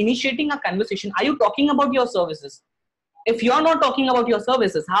 Are you initiating a conversation? Are you talking about your services? If you're not talking about your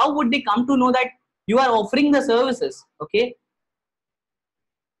services, how would they come to know that you are offering the services? Okay.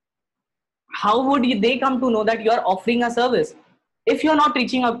 How would they come to know that you are offering a service if you're not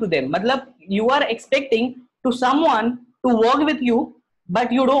reaching out to them? Matlab, you are expecting to someone to work with you,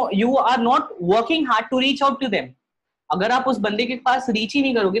 but you are not working hard to reach out to them. अगर आप उस बंदे के पास reach ही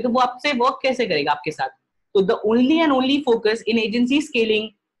नहीं करोगे तो वो आपसे वर्क कैसे करेगा आपके साथ? तो the only and only focus in agency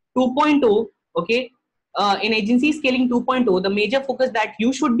scaling 2.0, okay, in agency scaling 2.0, the major focus that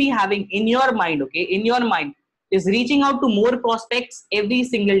you should be having in your mind, okay, in your mind, is reaching out to more prospects every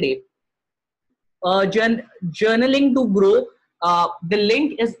single day. Journaling to grow. The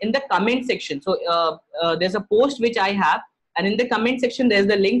link is in the comment section. So there's a post which I have, and in the comment section there's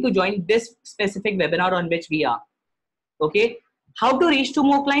the link to join this specific webinar on which we are. Okay, how to reach to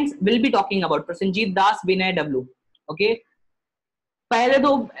more clients, we'll be talking about. Prasenjit Das, Vinay W. Okay,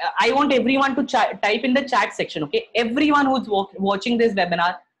 I want everyone to type in the chat section. Okay, everyone who's watching this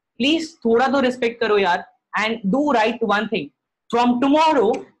webinar, please thoda to respect karo yaar, and do write one thing. From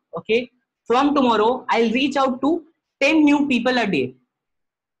tomorrow, okay, from tomorrow I'll reach out to 10 new people a day.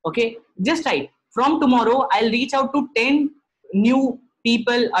 Okay, just write, from tomorrow I'll reach out to 10 new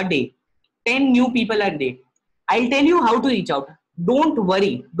people a day. 10 new people a day. I'll tell you how to reach out. Don't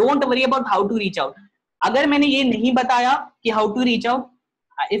worry about how to reach out. अगर मैंने ये नहीं बताया कि how to reach out,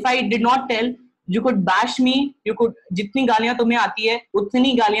 if I did not tell, you could bash me, you could, जितनी गालियां तुम्हें आती है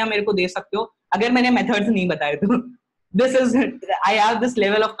उतनी गालियां मेरे को दे सकते हो अगर मैंने methods नहीं बताए तो. This is, I have this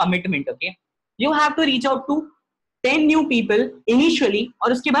level of commitment. Okay, you have to reach out to 10 new people initially,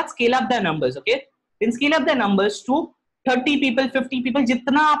 और उसके बाद scale up the numbers. Okay, then scale up the numbers to 30 people, 50 people,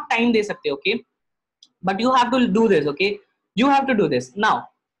 जितना आप time दे सकते हो. Okay, but you have to do this. Okay, you have to do this. Now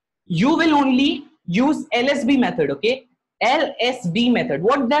you will only use LSB method. Okay, LSB method,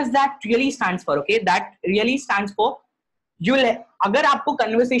 what does that really stands for? Okay, that really stands for, you will, अगर आपको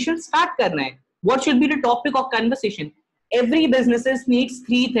conversation start करना है, what should be the topic of conversation? Every businesses needs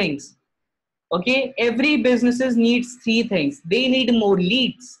 3 things. Okay, every businesses needs 3 things. They need more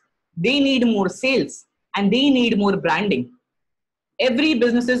leads, they need more sales, and they need more branding. Every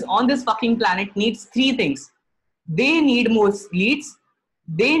businesses on this fucking planet needs 3 things. They need more leads,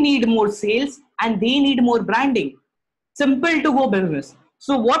 they need more sales, and they need more branding. Simple to go business.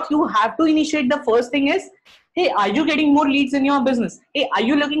 So what you have to initiate, the first thing is, hey, are you getting more leads in your business? Hey, are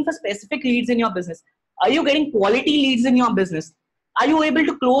you looking for specific leads in your business? Are you getting quality leads in your business? Are you able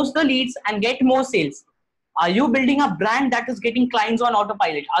to close the leads and get more sales? Are you building a brand that is getting clients on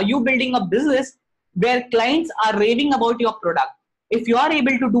autopilot? Are you building a business where clients are raving about your product? If you are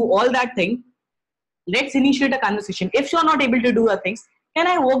able to do all that thing, let's initiate a conversation. If you're not able to do the things, can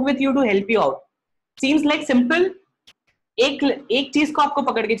I work with you to help you out? Seems like simple. एक चीज को आपको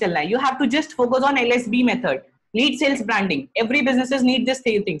पकड़ के चलना है. You have to just focus on LSB method. Lead, sales, branding. Every businesses need these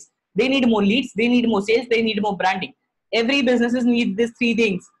 3 things. They need more leads, they need more sales, they need more branding. Every businesses need these 3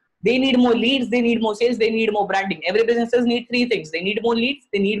 things. They need more leads, they need more sales, they need more branding. Every businesses need 3 things. They need more leads,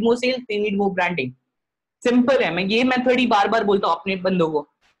 they need more sales, they need more branding. Simple है. मैं ये method ही बार बार बोलता हूँ अपने बंदों को,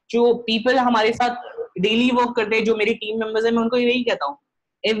 जो people हमारे साथ डेली वर्क करते हैं, जो मेरी टीम मेंबर्स हैं, मैं उनको यही कहता हूँ.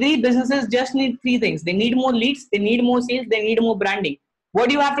 Every businesses just need 3 things. They need more leads, they need more sales, they need more branding.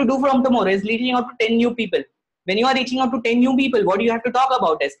 What you have to do from tomorrow is reaching out to 10 new people. When you are reaching out to 10 new people, what do you have to talk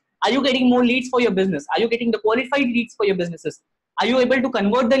about is, are you getting more leads for your business? Are you getting the qualified leads for your businesses? Are you able to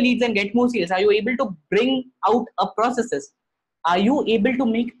convert the leads and get more sales? Are you able to bring out a processes? Are you able to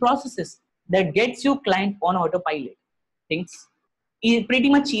make processes that gets you client on autopilot? Things pretty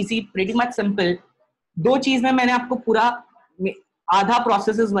much easy, pretty much simple. 2 चीज में मैंने आपको पूरा आधा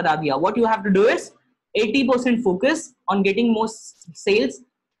processes बता दिया. What you have to do is 80% focus on getting more sales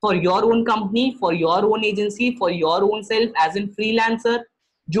for your own company, for your own agency, for your own self, as in freelancer.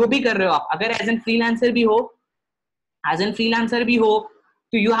 जो भी कर रहे हो आप, अगर as in freelancer भी हो,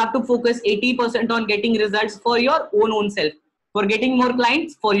 so you have to focus 80% on getting results for your own self, for getting more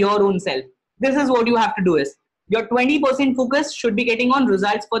clients for your own self. This is what you have to do is, your 20% focus should be getting on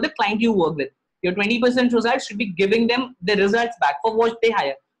results for the client you work with. Your 20% results should be giving them the results back for what they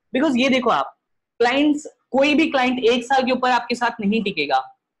hire. Because ये देखो आप, clients, कोई भी client 1 साल के ऊपर आपके साथ नहीं टिकेगा.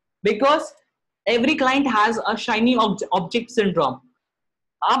 Because every client has a shiny object syndrome.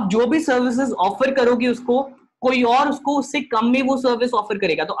 आप जो भी सर्विसेज ऑफर करोगे उसको, कोई और उसको उससे कम में वो सर्विस ऑफर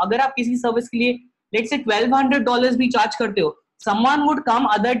करेगा. तो अगर आप किसी सर्विस के लिए लेट्स से $1200 भी चार्ज करते हो, someone would come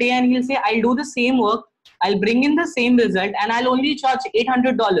other day and he'll say, I'll do the same work, I'll bring in the same result, and I'll only charge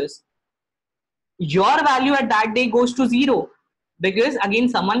 $800. Your value at that day goes to zero, because again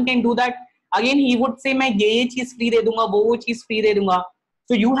someone can do that. Again he would say, मैं ये चीज free दे दूंगा, वो चीज free दे दूंगा.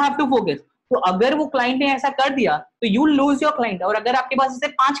 So you have to focus. तो अगर वो क्लाइंट ने ऐसा कर दिया तो you lose your client. और अगर आपके पास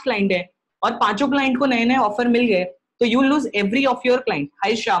ऐसे 5 क्लाइंट है और पांचों क्लाइंट को नए नए ऑफर मिल गए तो you lose every of your client.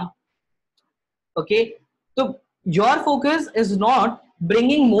 Hi Sham. Okay, so your focus is not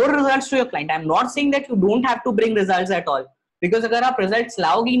bringing more results to your client. I'm not saying that you don't have to bring results at all, because अगर आप results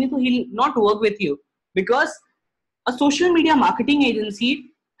लाओगे नहीं तो he'll not work with you, because a social media marketing agency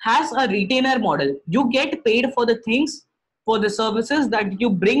has a retainer model. You get paid for the things, for the services that you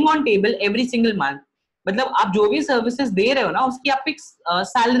bring on table every single month. मतलब आप जो भी services दे रहे हो ना उसकी आपको एक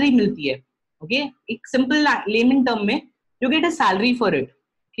सैलरी मिलती है. ओके, एक सिंपल लेमन टर्म में you get a salary for it.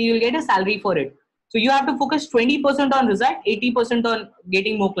 Okay, you'll get a salary for it. So you have to focus 20% on result, 80% on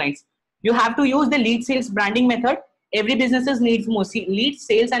getting more clients. You have to use the lead sales branding method. Every business needs more lead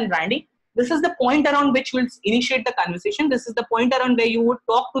sales and branding. This is the point around which will initiate the conversation. This is the point around where you would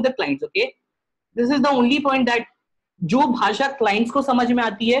talk to the clients. Okay, this is the only point that जो भाषा clients को समझ में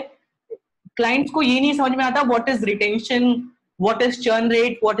आती है, clients को ये नहीं समझ में आता what is retention, what is churn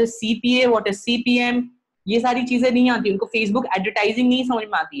rate, what is CPA, what is CPM. ये सारी चीजें नहीं आती उनको. Facebook एडवर्टाइजिंग नहीं समझ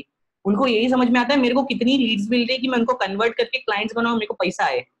में आती. उनको यही समझ में आता है मेरे को कितनी लीड्स मिल रही है कि मैं उनको कन्वर्ट करके क्लाइंट्स बनाऊं, मेरे को पैसा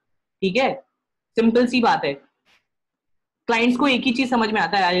आए. ठीक है, सिंपल सी बात है. क्लाइंट्स को एक ही चीज समझ में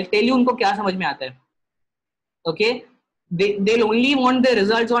आता है. आई टेल यू उनको क्या समझ में आता है. Okay, they'll only want the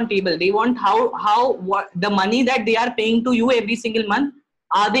results on table. They want what the money that they are paying to you every single month,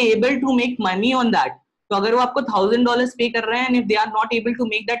 are they able to make money on that? तो अगर वो आपको $1,000 पे कर रहे हैं and if they are not able to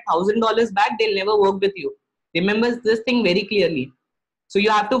make that $1,000 back, they'll never work with you. Remember this thing very clearly. So you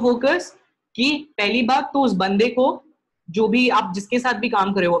have to focus कि पहली बात तो उस बंदे को जो भी आप जिसके साथ भी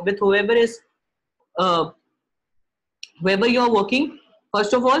काम कर रहे हो, with whoever you are working,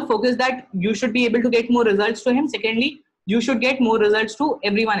 first of all focus that you should be able to get more results to him. Secondly, you should get more results to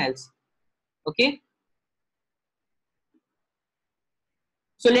everyone else. Okay,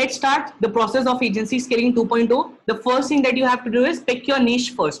 so let's start the process of agency scaling 2.0. The first thing that you have to do is pick your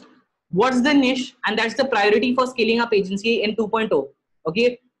niche first. What's the niche? And that's the priority for scaling up agency in 2.0.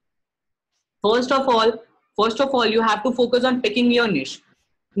 Okay, first of all you have to focus on picking your niche.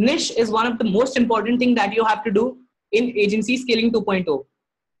 Niche is one of the most important thing that you have to do in agency scaling 2.0.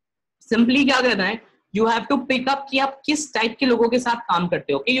 Simply क्या करना है, you have to pick up कि आप किस type के लोगों के साथ काम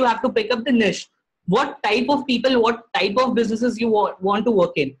करते हो. Okay, you have to pick up the niche. What type of people, what type of businesses you want to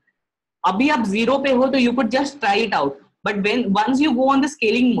work in. अभी आप zero पे हो तो you could just try it out. But once you go on the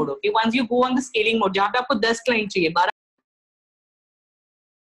scaling mode, okay, once you go on the scaling mode, जहाँ पे आपको 10 client चाहिए, 12.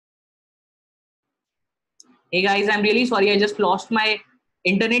 Hey guys, I'm really sorry. I just lost my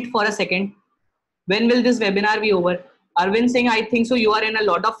internet for a second. When will this webinar be over? Arvind Singh, I think so. You are in a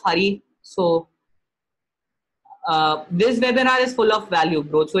lot of hurry. So this webinar is full of value,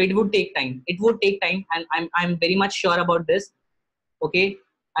 bro. So it would take time. It would take time, and I'm very much sure about this. Okay,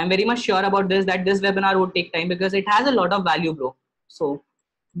 I'm very much sure about this, that this webinar would take time because it has a lot of value, bro. So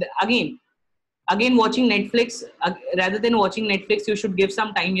again watching Netflix, rather than watching Netflix, you should give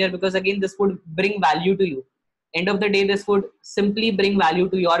some time here, because again this would bring value to you. End of the day, this would simply bring value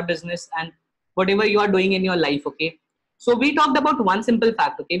to your business and whatever you are doing in your life. Okay, so we talked about one simple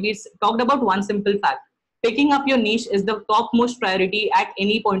fact. Okay, we talked about one simple fact. Picking up your niche is the topmost priority at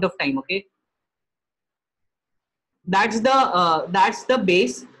any point of time. Okay, that's the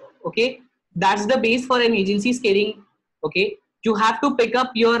base. Okay, that's the base for an agency scaling. Okay, you have to pick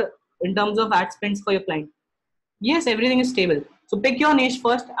up your, in terms of ad spends for your client. Yes, everything is stable. So pick your niche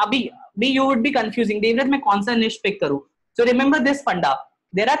first. Abhi you would be confusing. Devrat, मैं कौन सा niche pick करूँ? So remember this funda.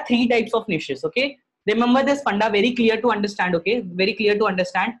 There are 3 types of niches. Okay, remember this funda, very clear to understand. Okay, very clear to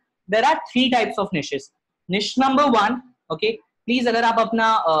understand. There are 3 types of niches. Niche number 1. Okay, please अगर आप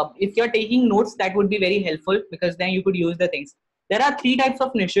अपना if you're taking notes, that would be very helpful, because then you could use the things. There are 3 types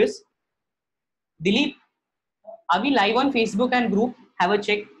of niches. Dilip, are we live on Facebook and group? Have a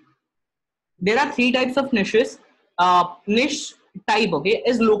check. There are 3 types of niches. Niche type, okay,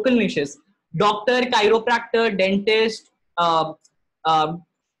 is local niches. Doctor, chiropractor, dentist,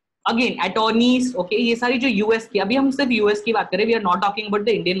 again attorneys. Okay, ये सारी जो US की, अभी हम सिर्फ US की बात करें. We are not talking about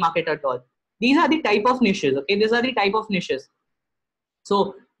the Indian market at all. These are the type of niches. Okay, these are the type of niches.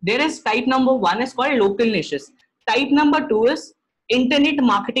 So there is type number 1 is called local niches. Type number 2 is internet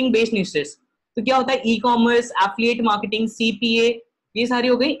marketing based niches. तो क्या होता है, e-commerce, affiliate marketing, CPA, ये सारी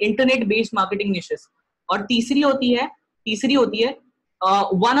हो गई internet based marketing niches. और तीसरी होती है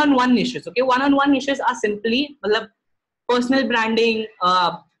one on one niches. Okay, one on one niches are simply मतलब personal branding,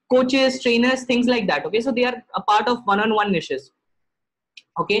 coaches, trainers, things like that. Okay, so they are a part of one-on-one niches.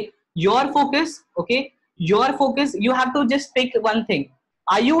 Okay, your focus, okay, your focus, you have to just pick one thing.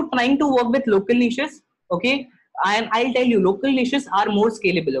 Are you trying to work with local niches? Okay, and I'll tell you, local niches are more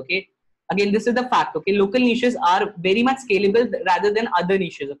scalable. Okay, again, this is the fact. Okay, local niches are very much scalable rather than other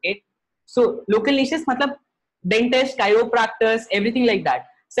niches. Okay, so local niches matlab dentist, chiropractors, everything like that.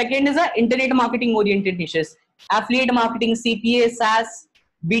 Second is a internet marketing oriented niches, affiliate marketing, CPA, SaaS,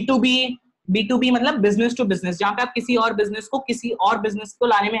 B2B. B2B मतलब business to business, जहां पे आप किसी और business को किसी और business को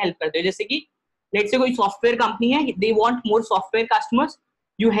लाने में हेल्प करते हो. जैसे कि लेट्स से कोई सॉफ्टवेयर कंपनी है, they want more software customers,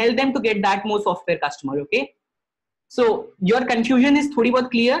 you help them to get that more software customer. Okay, so your confusion is थोड़ी बहुत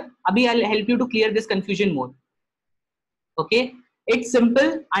क्लियर. अभी I will help you to clear this confusion more. Okay, it's simple.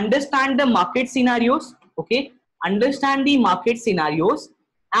 Understand the market scenarios. Okay, understand the market scenarios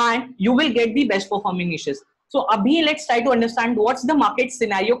and you will get the best performing niches. So abhi let's try to understand what's the market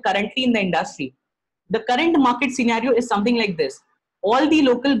scenario currently in the industry. The current market scenario is something like this. All the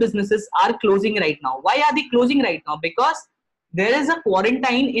local businesses are closing right now. Why are they closing right now? Because there is a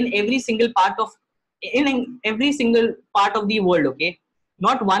quarantine in every single part of the world. Okay,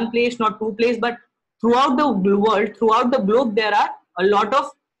 not one place, not two places, but throughout the world, throughout the globe, there are a lot of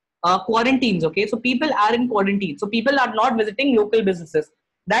quarantines. Okay, so people are in quarantine, so people are not visiting local businesses.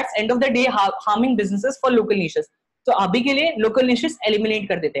 That's end of the day harming businesses for local niches. So abhi ke liye local niches eliminate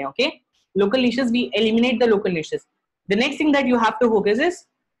kar dete hain. Okay, local niches, we eliminate the local niches. The next thing that you have to focus is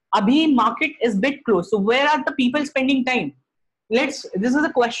abhi market is bit close, so where are the people spending time? This is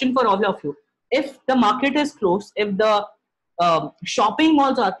a question for all of you. If the market is closed, if the shopping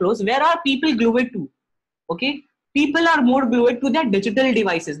malls are closed, where are people glued to? Okay, people are more glued to their digital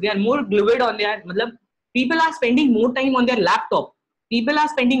devices. They are more glued on their people are spending more time on their laptop. People are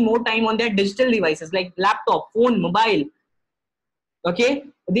spending more time on their digital devices like laptop, phone, mobile. Okay,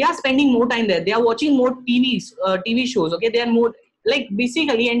 they are spending more time there. They are watching more TV shows. Okay, they are more like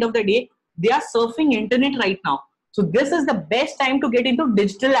basically end of the day they are surfing internet right now. So this is the best time to get into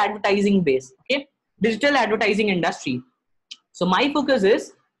digital advertising base. Okay, digital advertising industry. So my focus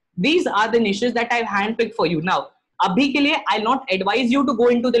is these are the niches that I've handpicked for you. Now, abhi ke liye, I'll not advise you to go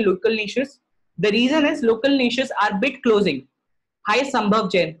into the local niches. The reason is local niches are bit closing. Hi Sambhav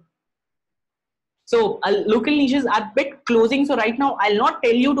Jain. So local niches are bit closing. So right now, I'll not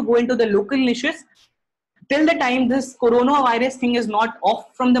tell you to go into the local niches till the time this coronavirus thing is not off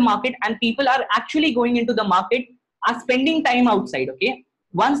from the market and people are actually going into the market, are spending time outside. Okay,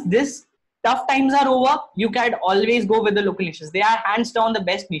 once this tough times are over, you can always go with the local niches. They are hands down the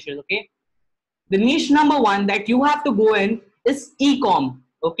best niches. Okay, the niche number one that you have to go in is e-com.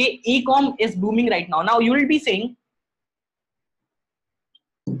 Okay, e-com is booming right now. Now you will be saying,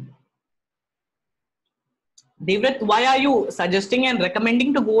 Devrat, why are you suggesting and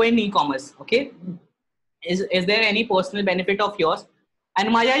recommending to go in e-commerce? Okay, is there any personal benefit of yours?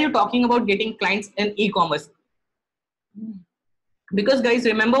 And why are you talking about getting clients in e-commerce? Because guys,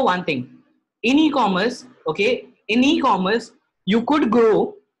 remember one thing. In e-commerce, okay, in e-commerce, you could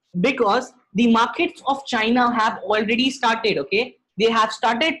grow because the markets of China have already started. Okay, they have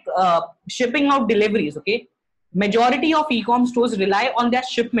started shipping out deliveries. Okay, majority of e-com stores rely on their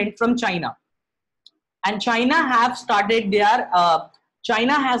shipment from China, and China have started their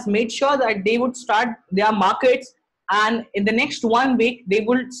China has made sure that they would start their markets, and in the next 1 week they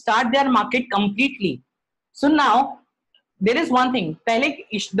will start their market completely. So now there is one thing.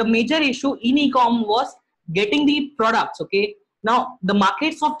 The major issue in e-com was getting the products. Okay, now the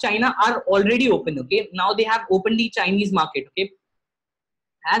markets of China are already open. Okay, now they have opened the Chinese market. Okay,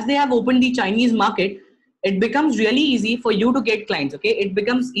 as they have opened the Chinese market, it becomes really easy for you to get clients. Okay, it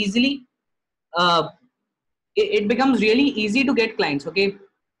becomes it becomes really easy to get clients. Okay,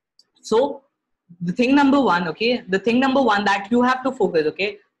 so the thing number one, okay, the thing number one that you have to focus,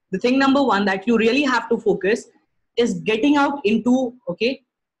 okay, the thing number one that you really have to focus is getting out into, okay,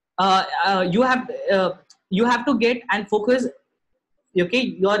 you have to get and focus, okay,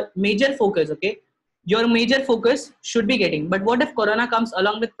 your major focus, okay, your major focus should be getting. But what if Corona comes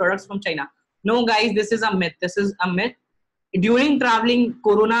along with products from China? No guys, this is a myth. This is a myth. During traveling,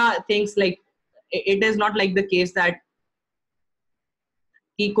 Corona things like, it is not like the case that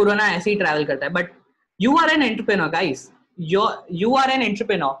कि corona ऐसे ही travel करता है. But you are an entrepreneur guys, you are an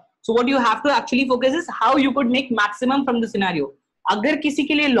entrepreneur. So what you have to actually focus is how you could make maximum from the scenario. अगर किसी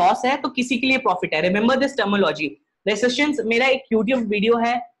के लिए loss है तो किसी के लिए प्रॉफिट है. Remember this terminology. रेसेशंस, मेरा एक यूट्यूब वीडियो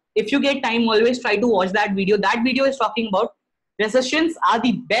है, if you get time always try to watch that video. That video is talking about recessions are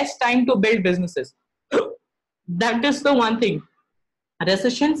the best time to build businesses. That is the one thing.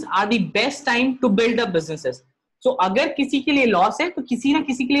 Recessions are the best time to build up businesses. So अगर किसी के लिए loss है तो किसी ना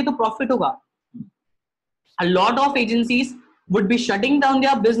किसी के लिए तो प्रॉफिट होगा. A lot of agencies would be shutting down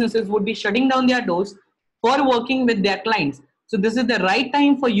their businesses, would be shutting down their doors for working with their clients. So this is the right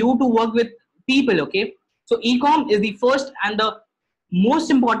time for you to work with people. Okay, so e-com is the first and the most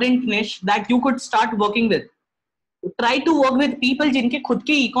important niche that you could start working with. Try to work with people जिनके खुद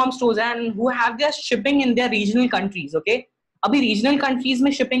के e-com stores हैं and who have their shipping in their regional countries. Okay, अभी regional countries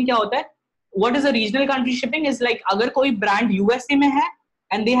में shipping क्या होता है? What is a regional country shipping? Is like अगर कोई brand USA में है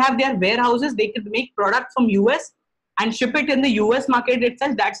and they have their warehouses, they could make product from US and ship it in the US market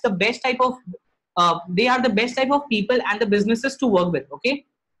itself. That's the best type of they are the best type of people and the businesses to work with. Okay,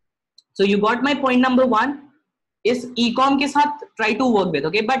 so you got my point number one. Is e-com के साथ try to work with.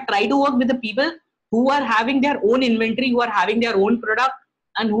 Okay, but try to work with the people who are having their own inventory, who are having their own product,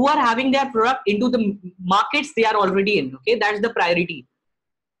 and who are having their product into the markets they are already in. Okay, that's the priority.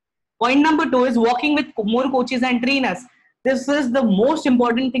 Point number two is working with more coaches and trainers. This is the most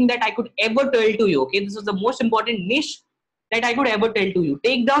important thing that I could ever tell to you. Okay, this is the most important niche that I could ever tell to you.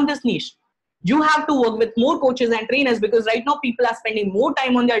 Take down this niche. You have to work with more coaches and trainers because right now people are spending more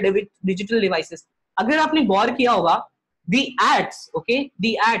time on their digital devices. अगर आपने गौर किया होगा, the ads, okay,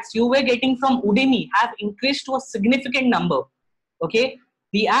 the ads you were getting from Udemy have increased to a significant number. Okay,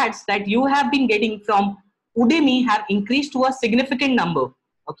 the ads that you have been getting from Udemy have increased to a significant number.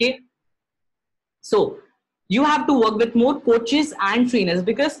 Okay, so you have to work with more coaches and trainers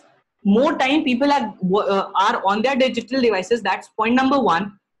because more time people are on their digital devices. That's point number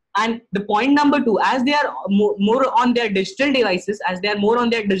one. And the point number two, as they are more on their digital devices,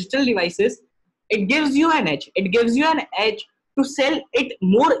 it gives you an edge. It gives you an edge to sell it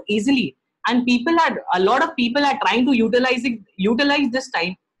more easily. And a lot of people are trying to utilize this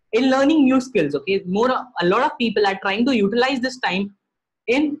time in learning new skills. Okay, a lot of people are trying to utilize this time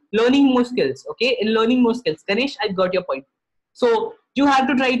in learning more skills. Okay, in learning more skills. Ganesh, I got your point. So you have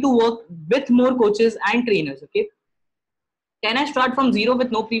to try to work with more coaches and trainers. Okay, can I start from zero with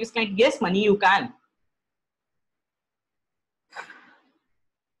no previous client? Yes, Money, you can.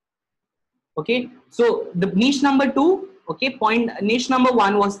 Okay, so the niche number two, okay, niche number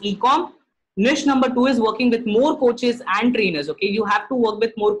one was e-com. Niche number two is working with more coaches and trainers. Okay, you have to work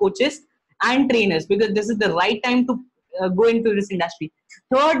with more coaches and trainers because this is the right time to go into this industry.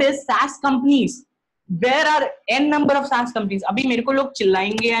 Third is SaaS companies. There are n number of SaaS companies. अभी मेरे को लोग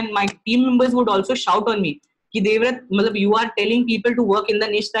चिल्लाएंगे and my team members would also shout on me कि देवव्रत, मतलब you are telling people to work in the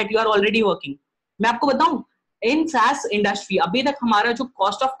niche that you are already working. मैं आपको बताऊं, in SaaS industry अभी तक हमारा जो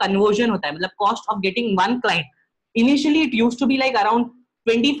cost of conversion होता है, मतलब cost of getting one client, initially it used to be like around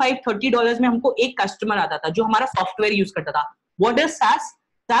 $25-30 में हमको एक customer आता था जो हमारा software use करता था. What is SaaS?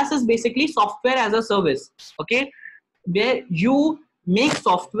 SaaS is basically software as a service. Okay, where you make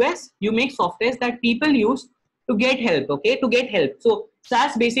softwares that people use to get help. Okay, to get help. So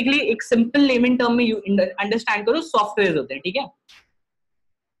SaaS basically एक simple layman term में you understand करो, softwares होते हैं. ठीक है?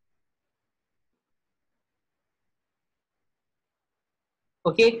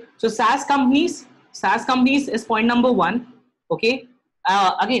 Okay, so SaaS companies is point number one. Okay,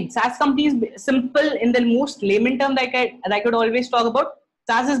 again, SaaS companies, simple in the most layman term that I could always talk about.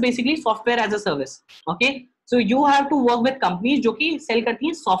 SaaS is basically software as a service. Okay, so you have to work with companies जो कि sell करती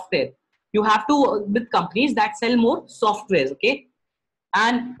हैं software. You have to work with companies that sell more softwares. Okay,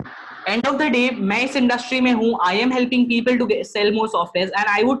 and end of the day, मैं इस industry में हूँ. I am helping people to sell more softwares, and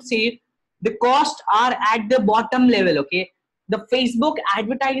I would say the costs are at the bottom level. Okay, the Facebook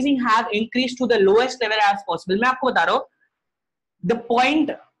advertising have increased to the lowest level as possible. मैं आपको बता रहा हूँ, the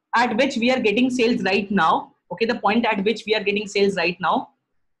point at which we are getting sales right now. Okay, the point at which we are getting sales right now.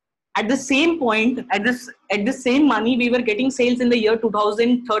 At the same point, at the same money, we were getting sales in the year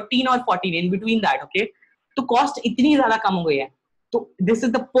 2013 or 14. In between that, okay, तो cost इतनी ज़्यादा कम हो गई है. तो this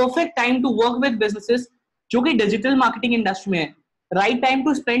is the perfect time to work with businesses जो कि digital marketing industry में है. Right time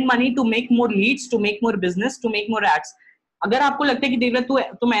to spend money to make more leads, to make more business, to make more ads. अगर आपको लगता है कि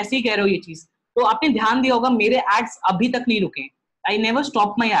देवव्रत तुम ऐसे ही कह रहे हो ये चीज, तो आपने ध्यान दिया होगा मेरे एड्स अभी तक नहीं रुके. I never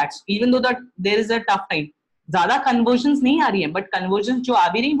stop my ads even though that there is a tough time. ज्यादा कन्वर्जन्स नहीं आ रही हैं, बट कन्वर्जन्स जो आ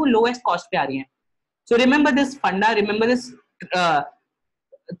भी रही हैं वो लोएस्ट कॉस्ट पे आ रही हैं. सो रिमेंबर दिस फंडा, remember this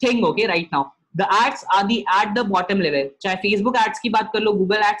thing. Okay, right now the ads are the at the bottom level. चाहे फेसबुक एड्स की बात कर लो,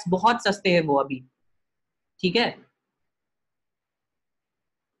 गूगल एड्स बहुत सस्ते हैं वो अभी. ठीक है,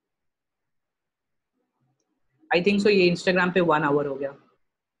 आई थिंक सो ये इंस्टाग्राम पे 1 आवर हो गया.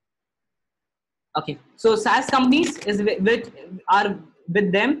 Okay, so SaaS companies is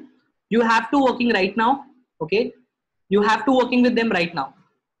with them. You have to working right now. Okay, you have to working with them right now.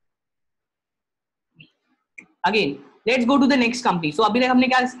 Again, let's go to the next company. So अभी तक हमने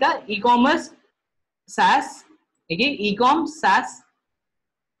क्या सीखा? E-commerce, SaaS, Okay, e-com SaaS,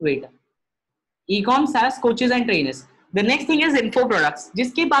 wait, e-com SaaS coaches and trainers. The next thing is info products.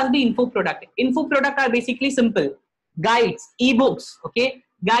 जिसके पास भी info product are basically simple guides, ebooks, okay,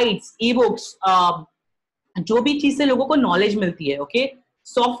 guides, ebooks, जो भी चीज से लोगों को नॉलेज मिलती है, okay,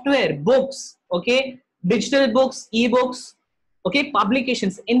 software, books, okay, digital books, e books, okay,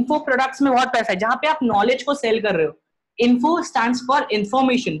 publications. Info products में बहुत पैसा है जहां पे आप नॉलेज को सेल कर रहे हो. Info stands for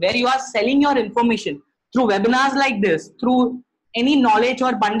information, where you are selling your information through webinars like this, through any knowledge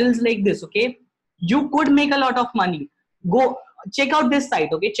or bundles like this, okay, you could make a lot of money. Go check out this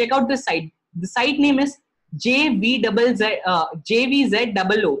site, okay, check out this site. The site name is JVZOO,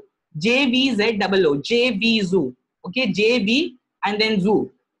 JVZOO, okay, JV and then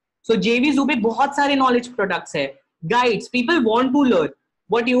Zoo. So JV Zoo पे बहुत सारे knowledge products है, guides. People want to learn.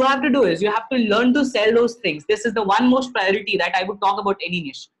 What you have to do is you have to learn to sell those things. This is the one most priority that I would talk about any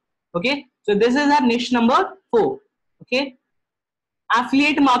niche. Okay, so this is our niche number 4. Okay,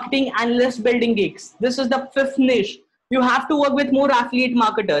 affiliate marketing and list building gigs. This is the 5th niche. You have to work with more affiliate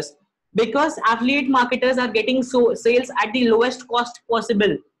marketers because affiliate marketers are getting sales at the lowest cost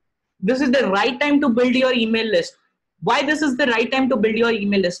possible. This is the right time to build your email list. Why this is the right time to build your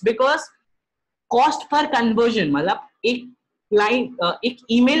email list? Because cost per conversion, मतलब एक line, एक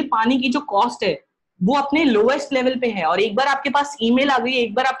email पाने की जो cost है वो अपने lowest level पे है, और एक बार आपके पास ईमेल आ गई,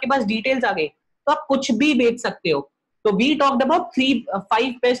 एक बार आपके पास डिटेल्स आ गए, तो आप कुछ भी बेच सकते हो. So we talked about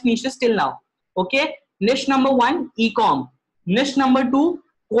 5 best niches till now. Okay, niche number 1, e-com. Niche number 2,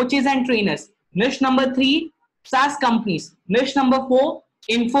 coaches and trainers. Niche number 3, SaaS companies. Niche number 4,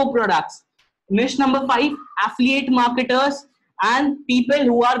 info products. Niche number 5, affiliate marketers and people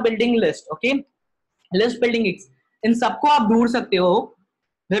who are building list. Okay, list building gigs. इन सबको आप ढूंढ सकते हो.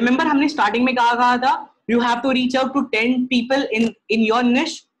 Remember हमने starting में कहा था, you have to reach out to 10 people in your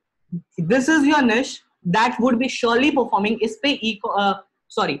niche. This is your niche that would be surely performing. इस पे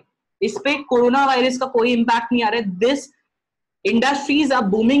इस पे कोरोना वायरस का कोई इम्पैक्ट नहीं आ रहा है. This industries are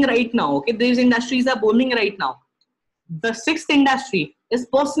booming right now. Okay, these industries are booming right now. The 6th industry is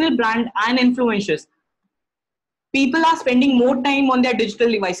personal brand and influencers. People are spending more time on their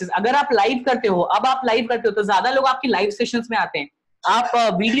digital devices. अगर आप live करते हो, अब आप live करते हो तो ज्यादा लोग आपकी लाइव सेशंस में आते हैं. आप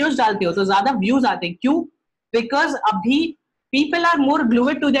वीडियोस डालते हो तो ज्यादा व्यूज आते हैं. क्यों? बिकॉज अभी people are more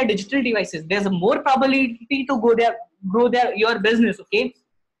glued to their digital devices. There's a more probability to grow your business, okay,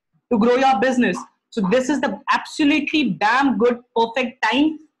 to grow your business. So this is the absolutely damn good perfect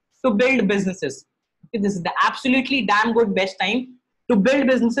time to build businesses. Okay, this is the absolutely damn good best time to build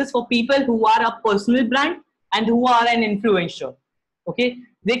businesses for people who are a personal brand and who are an influencer. Okay,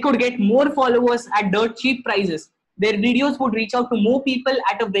 they could get more followers at dirt cheap prices. Their videos would reach out to more people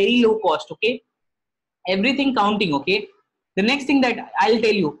at a very low cost. Okay, everything counting. Okay, the next thing that I'll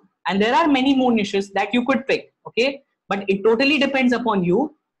tell you, and there are many more niches that you could pick, okay, but it totally depends upon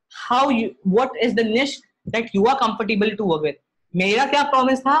you, what is the niche that you are comfortable to work with. मेरा क्या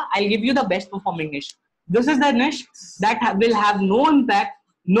promise था? I'll give you the best performing niche. This is the niche that will have no impact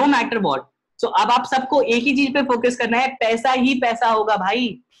no matter what. So अब आप सबको एक ही चीज पे focus करना है, पैसा ही पैसा होगा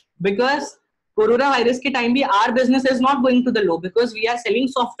भाई. Because कोरोना वायरस के टाइम भी our business is not going to the low because we are selling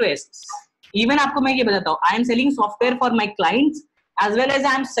softwares. Even आपको मैं ये बताता हूँ, I am selling software for my clients as well as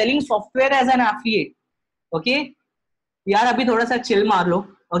I am selling software as an affiliate. Okay, यार अभी थोड़ा सा chill मार लो.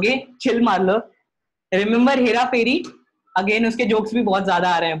 Okay, chill मार लो. Remember हेरा फेरी? Again उसके jokes भी बहुत ज्यादा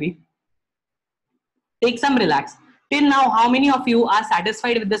आ रहे हैं अभी. Take some relax. Till now, how many of you are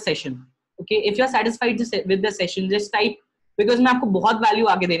satisfied with the session? Okay, if you are satisfied with the session, just type, because मैं आपको बहुत value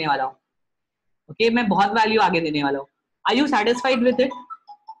आगे देने वाला हूँ. Okay, मैं बहुत value आगे देने वाला हूँ. Are you satisfied with it?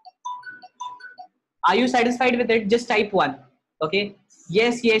 Are you satisfied with it? Just type 1. Okay.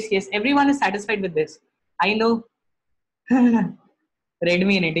 Yes. Everyone is satisfied with this. I know.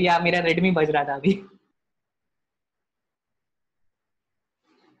 Redmi in it. Yeah, मेरा Redmi बज रहा था अभी.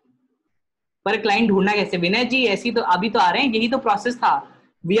 पर क्लाइंट ढूंढना कैसे? विनय जी ऐसी तो अभी तो आ रहे हैं, यही तो प्रोसेस था.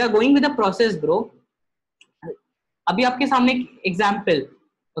 We are going with the process, bro. अभी आपके सामने example.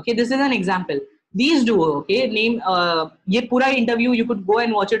 Okay, this is an example. These duo, okay, name ये पूरा interview you could go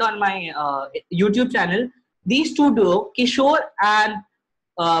and watch it on my YouTube channel. These two duo, Kishore and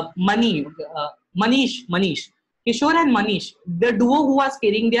Manish, Kishore and Manish, the duo who are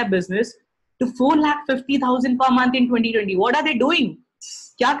scaling their business to 4,50,000 per month in 2020. What are they doing?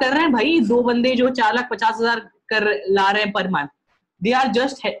 क्या कर रहे हैं भाई? 2 बंदे जो 4,50,000 कर ला रहे हैं per month. They are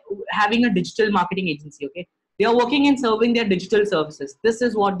just having a digital marketing agency. Okay, they are working and serving their digital services. This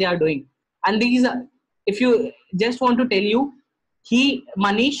is what they are doing. And these are, if you just want to tell you,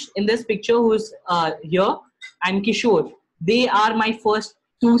 Manish in this picture who's here and Kishore, they are my first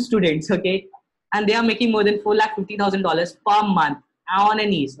 2 students. Okay, and they are making more than $450,000 per month on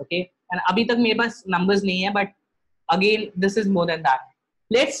an ease. Okay, and abhi tak mere paas numbers nahi hai, but again this is more than that.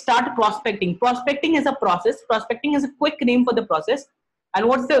 Let's start prospecting. Prospecting is a process. Prospecting is a quick name for the process. And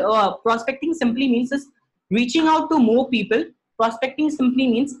what's the prospecting simply means is reaching out to more people. Prospecting simply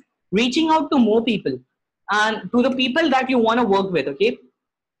means reaching out to more people and to the people that you want to work with. Okay,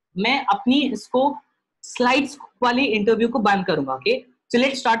 मैं अपनी इसको slides वाले interview को बंद करूंगा. Okay, so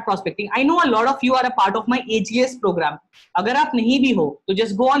let's start prospecting. I know a lot of you are a part of my AGS programme. अगर आप नहीं भी हो तो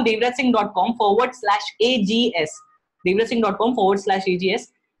just go on devrajsingh.com/AGS. devrajsingh.com/AGS.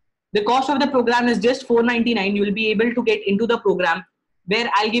 The cost of the program is just $499. You will be able to get into the program where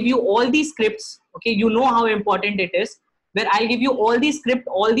I'll give you all these scripts. Okay, you know how important it is. Where I'll give you all the script,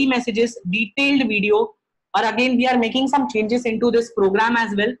 all the messages, detailed video. Or again, we are making some changes into this program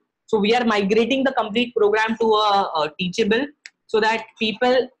as well. So we are migrating the complete program to a teachable, so that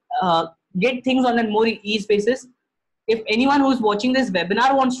people get things on a more ease basis. If anyone who's watching this webinar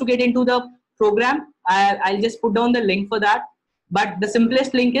wants to get into the program, I'll just put down the link for that. But the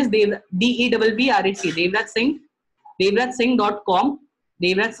simplest link is DEVVRHC,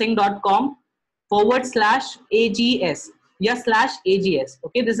 devrajsingh.com/AGS. Yeah, /AGS.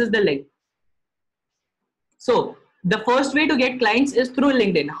 Okay, this is the link. So the first way to get clients is through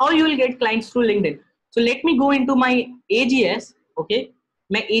LinkedIn. How you will get clients through LinkedIn? So let me go into my AGS. Okay,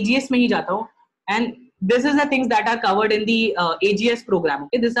 मैं AGS में ही जाता हूँ, and this is the things that are covered in the AGS program.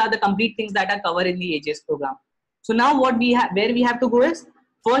 Okay, these are the complete things that are covered in the AGS program. So now what we have, where we have to go is,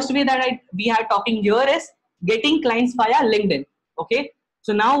 first way that we are talking here is getting clients via LinkedIn. Okay, so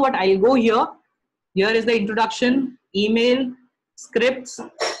now what I'll go here. Here is the introduction, email, scripts.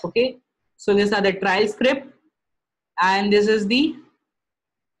 Okay, so these are the trial script, and this is the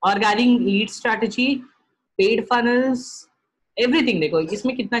organic lead strategy, paid funnels, everything. देखो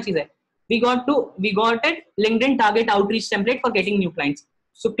इसमें कितना चीज है. We got it LinkedIn target outreach template for getting new clients.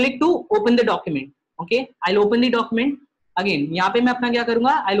 So click to open the document. Okay, I'll open the document. Again, यहाँ पे मैं अपना क्या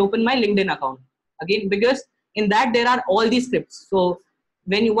करूँगा? I'll open my LinkedIn account again, because in that there are all these scripts. So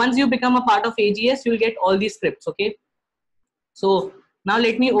once you become a part of AGS, you'll get all these scripts. Okay, so now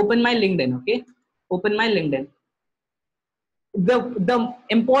let me open my LinkedIn. Okay, open my LinkedIn. The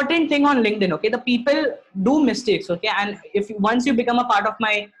important thing on LinkedIn, okay, the people do mistakes. Okay, and once you become a part of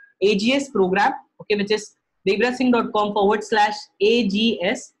my AGS program, okay, which is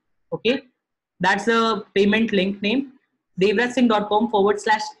devrajsingh.com/AGS. Okay, that's the payment link name,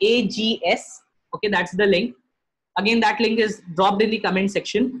 devrajsingh.com/AGS. Okay, that's the link. Again, that link is dropped in the comment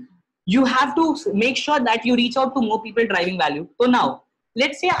section. You have to make sure that you reach out to more people driving value. So now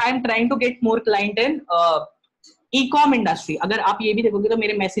let's say I am trying to get more client in e-com industry. अगर आप ये भी देखोगे तो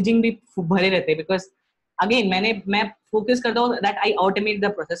मेरे messaging भी भरे रहते हैं, because again मैं focus करता हूँ that I automate the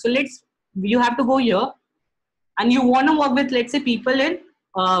process. So you have to go here, and you want to work with, let's say, people in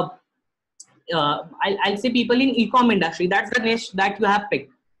I'll say people in e-com industry. That's the niche that you have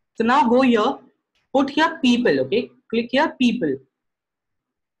picked. So now go here, put here people. Okay, click here people,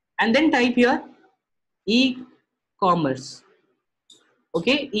 and then type here e-commerce.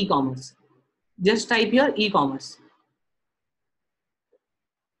 Okay, e-commerce. Just type here e-commerce.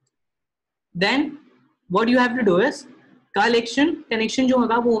 Then what you have to do is connection जो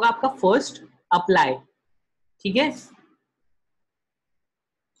होगा वो होगा आपका first apply. ठीक है?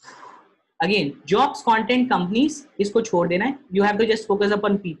 Again, jobs, content, companies, इसको छोड़ देना है. You have to just focus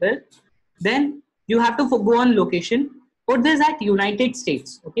upon people. Then you have to go on location. Put this at United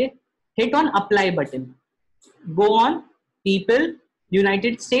States. Okay, hit on apply button. Go on people,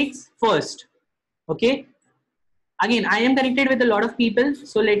 United States first. Okay, again I am connected with a lot of people,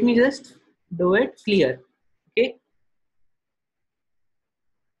 so let me just do it clear. Okay,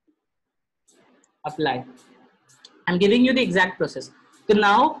 apply. I'm giving you the exact process. So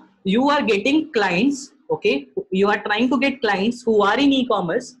now you are getting clients. Okay, you are trying to get clients who are in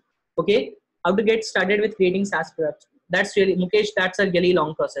e-commerce. Okay, how to get started with creating SaaS products. That's really, Mukesh, that's a really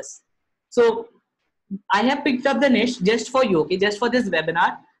long process. So I have picked up the niche just for you. Okay, just for this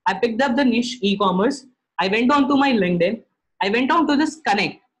webinar, I picked up the niche e-commerce. I went on to my LinkedIn. I went on to this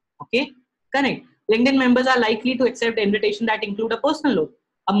connect. Okay, connect. LinkedIn members are likely to accept invitation that include a personal note.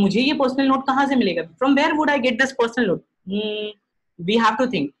 अब मुझे ये personal note कहाँ से मिलेगा? From where would I get this personal note? We have to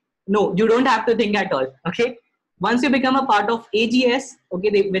think. No, you don't have to think at all. Okay, once you become a part of AGS,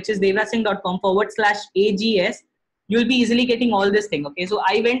 okay, which is devrajsingh.com/AGS, you'll be easily getting all this thing. Okay, so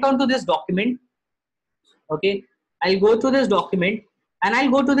I went on to this document. Okay, I'll go to this document and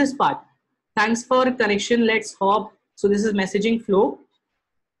I'll go to this part. Thanks for connection. Let's hop. So this is messaging flow.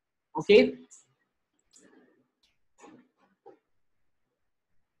 Okay.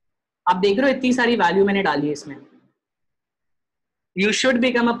 आप देख रहे हो इतनी सारी value मैंने डाली है इसमें. You should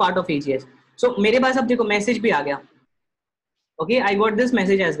become a part of AGS. So मेरे पास अब देखो मैसेज भी आ गया. Okay, I got this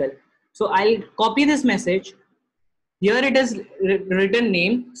message as well. So I'll copy this message. Here it is written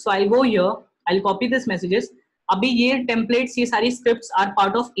name. So I'll go here. I'll copy this messages. अभी ये templates, ये सारी scripts are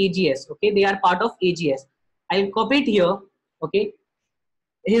part of AGS. Okay, they are part of AGS. I'll copy it here. Okay,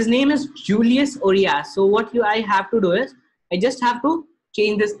 his name is Julius Orias. So what I have to do is I just have to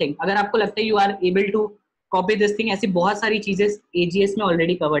change this thing. अगर आपको लगता है you are able to copy this thing, ऐसी बहुत सारी चीजें AGS में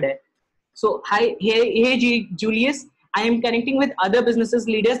already covered है. So hey Julius, I am connecting with other businesses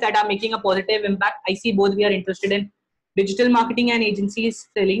leaders that are making a positive impact. I see both we are interested in digital marketing and agencies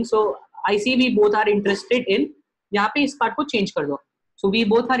selling. So I see we both are interested in, यहाँ पे इस part को change कर दो. So we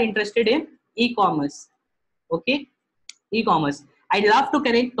both are interested in e-commerce. Okay, e-commerce. I'd love to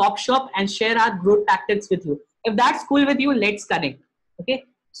connect Top Shop and share our growth tactics with you. If that's cool with you, let's connect. Okay,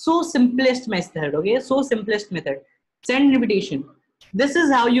 so simplest method. Okay, so simplest method. Send invitation. This is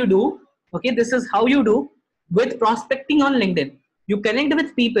how you do. Okay, this is how you do with prospecting on LinkedIn. You connect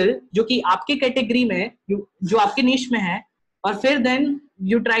with people जो कि आपके category में, जो आपके niche में है, और फिर then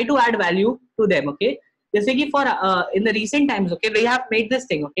you try to add value to them. Okay, जैसे कि for in the recent times, okay, we have made this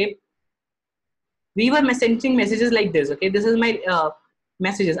thing. Okay, we were sending messages like this. Okay, this is my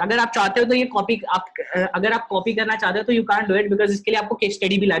messages. अगर आप चाहते हो तो ये copy अगर आप copy करना चाहते हो तो you can't do it because इसके लिए आपको case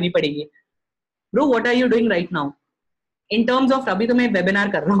study भी लानी पड़ेगी. Bro, what are you doing right now? In terms of अभी तो मैं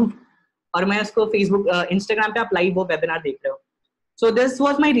webinar कर रहा हूँ और मैं उसको Facebook, Instagram पे आप live वो webinar देख रहे हो. So this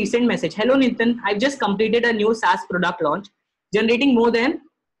was my recent message. Hello Nitin, I've just completed a new SaaS product launch, generating more than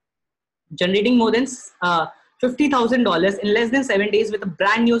 $50,000 in less than 7 days with a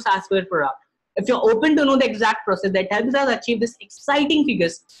brand new SaaS product. If you're open to know the exact process that helps us achieve this exciting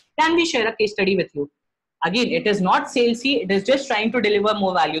figures, can we share a case study with you? Again, it is not salesy. It is just trying to deliver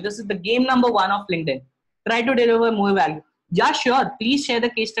more value. This is the game number 1 of LinkedIn. Try to deliver more value. Yeah, sure. Please share the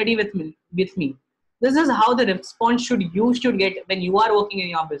case study with me. This is how the response you should get when you are working in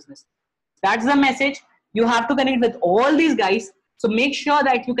your business. That's the message. You have to connect with all these guys. So make sure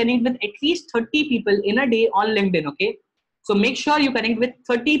that you connect with at least 30 people in a day on LinkedIn. Okay. So make sure you connect with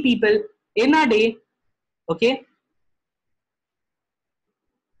 30 people in a day. Okay.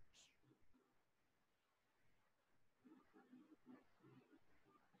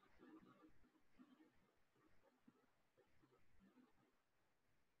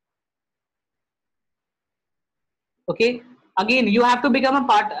 Okay. Again, you have to become a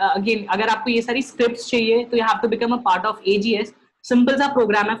part. Again, अगर आपको ये सारी scripts चाहिए, तो you have to become a part of AGS. Simple सा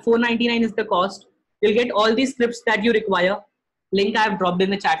program है. $499 is the cost. You'll get all these scripts that you require. Link I have dropped in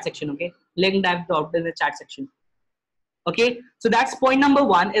the chat section. Okay. Link I have dropped in the chat section. Okay. So that's point number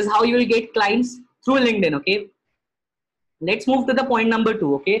 1 is how you will get clients through LinkedIn. Okay. Let's move to the point number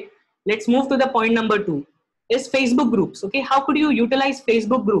 2. Okay. Let's move to the point number 2 is Facebook groups. Okay. How could you utilize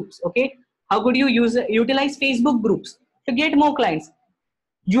Facebook groups? Okay. How could you utilize Facebook groups to get more clients?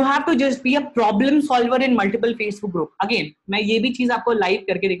 You have to just be a problem solver in multiple Facebook group. Again, मैं ये भी चीज आपको live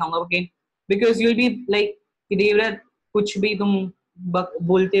करके दिखाऊंगा again because you'll be like कि देवराज कुछ भी तुम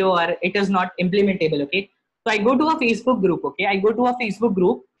बोलते हो और it is not implementable. Okay. So I go to a Facebook group. Okay. I go to a Facebook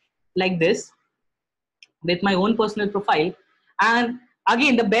group like this with my own personal profile. And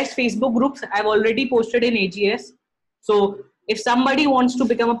again, the best Facebook groups I've already posted in AGS. So if somebody wants to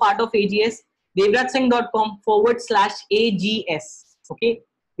become a part of AGS, devrajsingh.com/AGS. Okay.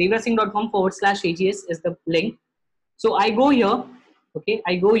 devrajsingh.com/AGS is the link. So I go here. Okay.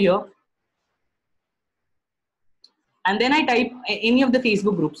 I go here. And then I type any of the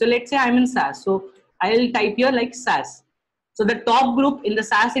Facebook groups. So let's say I'm in SaaS. So I'll type here like SaaS. So the top group in the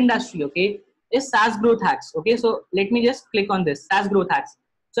SaaS industry, okay, is SaaS Growth Hacks. Okay, so let me just click on this, SaaS Growth Hacks.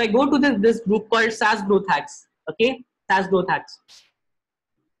 So I go to this group called SaaS Growth Hacks. Okay, SaaS Growth Hacks.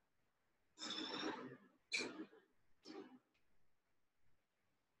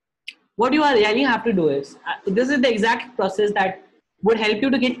 What you really have to do is, this is the exact process that would help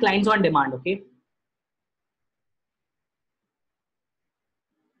you to get clients on demand. Okay.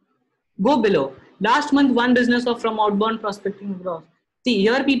 Go below. Last month, one business of from outbound prospecting growth. See,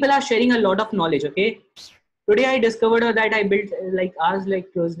 here people are sharing a lot of knowledge. Okay. Today I discovered that I built like ours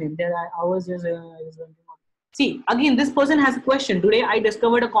like close name. There I was just see again. This person has a question. Today I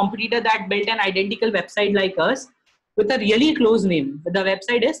discovered a competitor that built an identical website like us with a really close name. The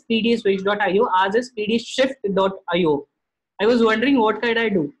website is pdswitch.io. Ours is pdshift.io. I was wondering what can I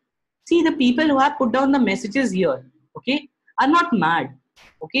do. See, the people who have put down the messages here, okay, are not mad.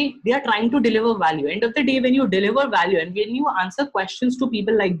 Okay, they are trying to deliver value. End of the day, when you deliver value and when you answer questions to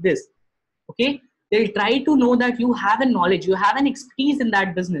people like this, okay, they'll try to know that you have a knowledge, you have an expertise in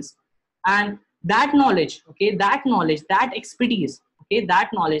that business. And that knowledge, okay, that expertise, okay, that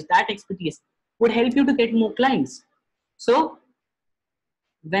knowledge, that expertise would help you to get more clients. So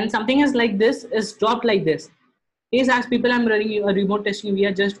when something is like this, is dropped like this, please ask people, I'm running a remote testing, we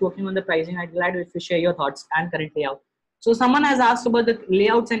are just working on the pricing, I'd glad if you share your thoughts and current layout. So someone has asked about the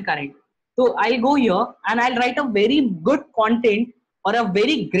layouts and current. So I'll go here and I'll write a very good content or a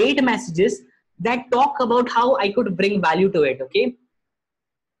very great messages that talk about how I could bring value to it. Okay.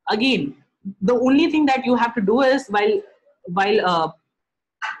 Again, the only thing that you have to do is while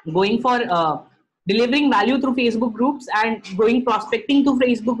going for delivering value through Facebook groups and going prospecting to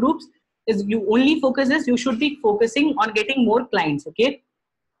Facebook groups, is you only focus is you should be focusing on getting more clients. Okay.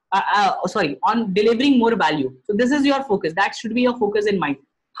 Sorry, on delivering more value. So this is your focus. That should be your focus in mind.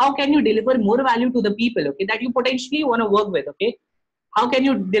 How can you deliver more value to the people, okay, that you potentially want to work with? Okay, how can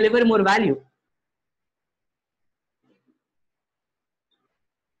you deliver more value?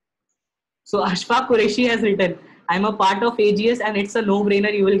 So Ashfaq Qureshi has written, I'm a part of AGS and it's a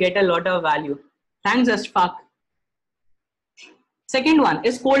no-brainer. You will get a lot of value. Thanks, Ashfaq. Second one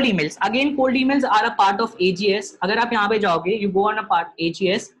is cold emails. Again, cold emails are a part of AGS. अगर आप यहाँ पे जाओगे, you go on a part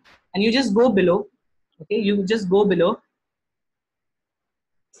AGS and you just go below. Okay, you just go below.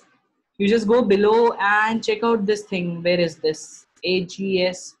 You just go below and check out this thing. Where is this?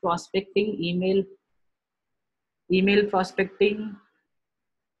 AGS prospecting, email prospecting,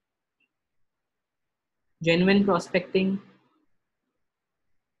 genuine prospecting.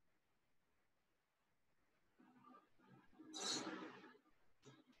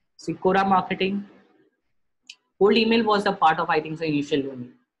 Sikora marketing. Cold email was a part of, I think, the initial journey.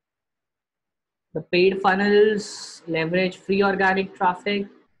 The paid funnels, leverage free organic traffic,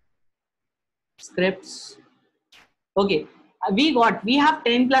 scripts. Okay, we have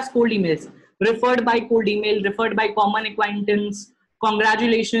 10 plus cold emails, referred by cold email, referred by common acquaintance,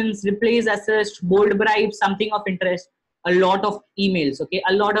 congratulations, replace assist, bold bribe, something of interest, a lot of emails. Okay,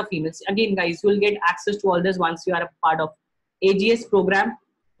 a lot of emails. Again, guys, you will get access to all this once you are a part of AGS program.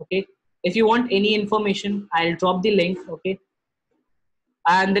 Okay, if you want any information, I'll drop the link. Okay,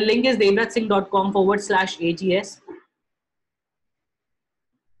 and the link is devratsingh.com/AGS.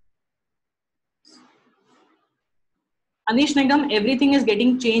 Anish Nigam, everything is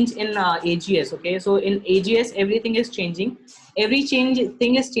getting changed in AGS. Okay, so in AGS, everything is changing. Every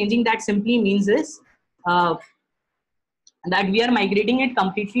thing is changing. That simply means is that we are migrating it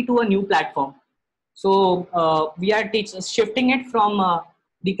completely to a new platform. So we are shifting it from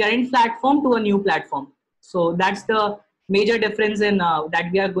the current platform to a new platform. So that's the major difference in that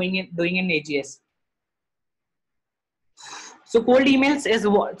we are doing in AGS. So cold emails is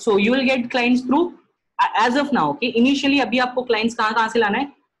what? So you will get clients through, as of now, okay. Initially, अभी आपको clients कहाँ से लाना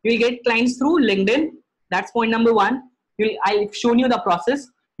है? You will get clients through LinkedIn. That's point number one. I've shown you the process.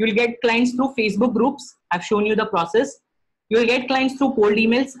 You will get clients through Facebook groups. I've shown you the process. You will get clients through cold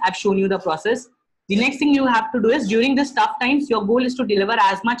emails. I've shown you the process. The next thing you have to do is during this tough times, your goal is to deliver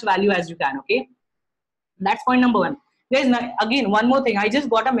as much value as you can. Okay, that's point number one. There's again one more thing. I just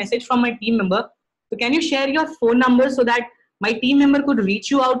got a message from my team member. So can you share your phone number so that my team member could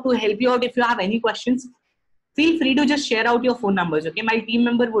reach you out to help you out if you have any questions? Feel free to just share out your phone numbers. Okay, my team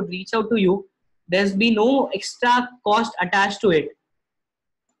member would reach out to you. There's be no extra cost attached to it.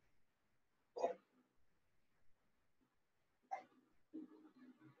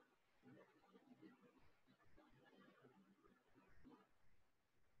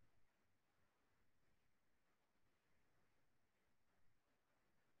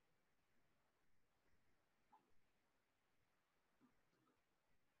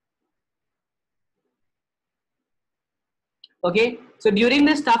 Okay, so during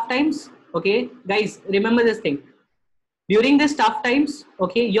this tough times, okay, guys, remember this thing. During this tough times,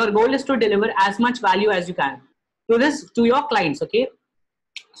 okay, your goal is to deliver as much value as you can to your clients. Okay,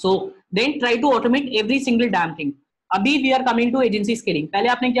 so then try to automate every single damn thing. अभी we are coming to agency scaling. पहले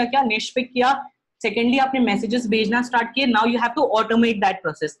आपने क्या किया? Niche pick किया. Secondly, आपने messages भेजना start किए. Now you have to automate that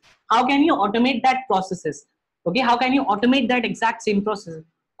process. How can you automate that processes? Okay, how can you automate that exact same process?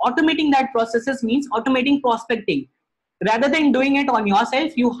 Automating that processes means automating prospecting. Rather than doing it on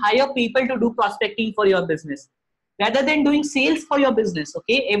yourself, you hire people to do prospecting for your business. Rather than doing sales for your business,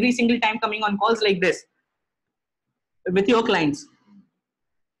 okay, every single time coming on calls like this with your clients,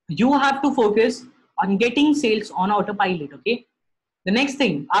 you have to focus on getting sales on autopilot. Okay, the next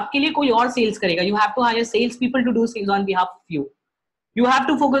thing, आपके लिए कोई और sales करेगा. You have to hire sales people to do sales on behalf of you. You have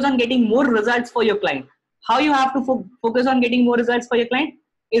to focus on getting more results for your client. How you have to focus on getting more results for your client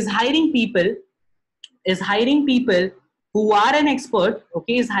is hiring people who are an expert.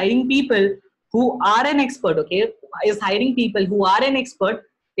 Okay, is hiring people who are an expert. Okay, is hiring people who are an expert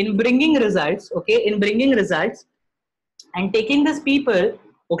in bringing results, okay, in bringing results and taking these people,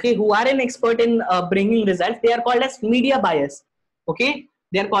 okay, who are an expert in bringing results, they are called as media buyers, okay,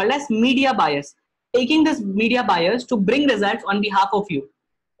 they are called as media buyers, taking this media buyers to bring results on behalf of you,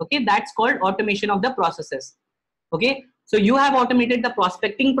 okay, that's called automation of the processes, okay. So you have automated the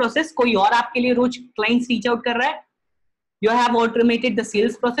prospecting process, कोई और आपके लिए रोज clients reach out कर रहा है, you have automated the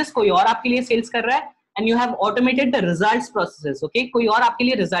sales process, कोई और आपके लिए sales कर रहा है, and you have automated the results processes, okay, कोई और आपके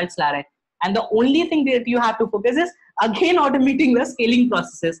लिए results ला रहा है, and the only thing that you have to focus is again automating the scaling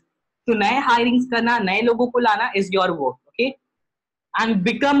processes. तो नए hirings करना, नए लोगों को लाना is your work, okay, and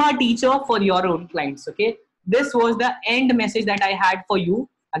become a teacher for your own clients, okay. This was the end message that I had for you.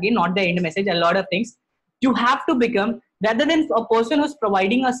 Again, not the end message, a lot of things. You have to become, rather than a person who's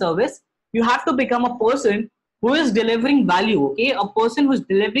providing a service, you have to become a person who is delivering value, okay, a person who's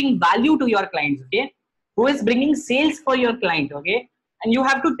delivering value to your clients, okay, who is bringing sales for your client, okay, and you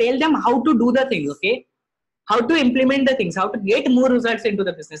have to tell them how to do the things, okay, how to implement the things, how to get more results into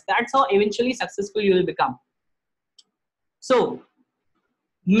the business. That's how eventually successful you will become. So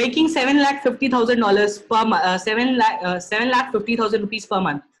making $750,000 per month, 7,50,000 rupees per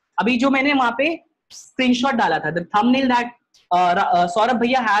month. अभी जो मैंने वहाँ पे screenshot डाला था, the thumbnail that Saurabh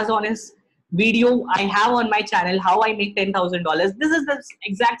Bhaiya has on his video, I have on my channel, how I make $10,000. This is the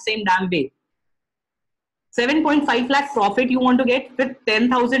exact same damn way. 7.5 lakh profit you want to get with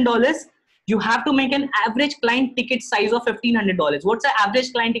 $10,000. You have to make an average client ticket size of $1,500. What's the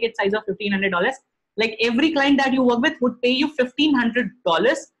average client ticket size of $1,500? Like every client that you work with would pay you $1,500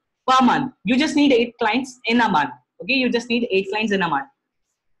 per month. You just need 8 clients in a month. Okay, you just need 8 clients in a month.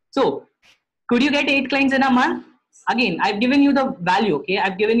 So, could you get 8 clients in a month? Again, I've given you the value. Okay,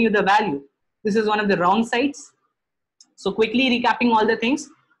 I've given you the value. This is one of the wrong sites. So, quickly recapping all the things.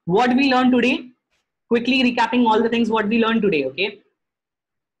 What we learned today. Quickly recapping all the things what we learned today. Okay.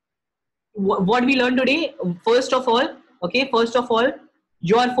 What we learned today. First of all, okay. First of all,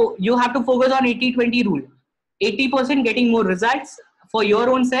 you have to focus on 80-20 rule. 80% getting more results for your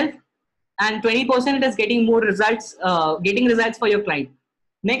own self, and 20% it is getting more results, getting results for your client.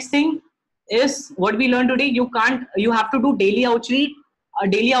 Next thing is what we learned today. You have to do daily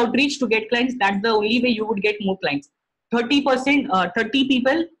outreach to get clients. That's the only way you would get more clients. 30%, 30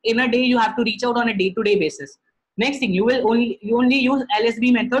 people in a day you have to reach out on a day-to-day basis. Next thing, you only use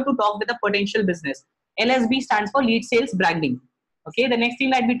LSB method to talk with a potential business. LSB stands for lead sales branding. Okay, the next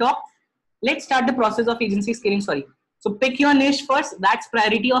thing that we talk, let's start the process of agency scaling. Sorry. So pick your niche first. That's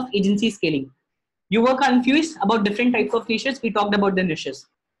priority of agency scaling. You were confused about different types of niches. We talked about the niches.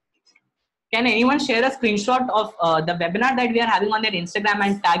 Can anyone share a screenshot of the webinar that we are having on their Instagram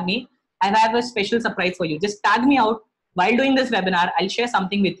and tag me? I have a special surprise for you. Just tag me out while doing this webinar. I'll share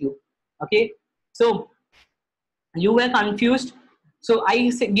something with you. Okay. So you were confused. So I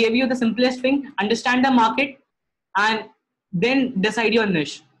gave you the simplest thing. Understand the market and then decide your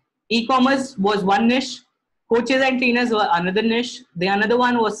niche. E-commerce was one niche. Coaches and trainers were another niche. The another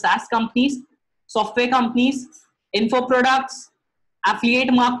one was SaaS companies, software companies, info products,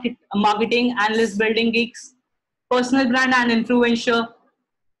 affiliate marketing, analyst building gigs, personal brand and influencer,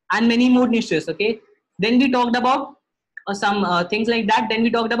 and many more niches. Okay. Then we talked about some things like that. Then we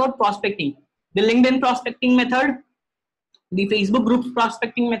talked about prospecting, the LinkedIn prospecting method, the Facebook groups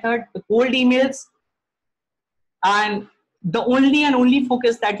prospecting method, the cold emails, and the only and only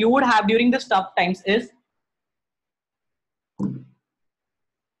focus that you would have during the tough times is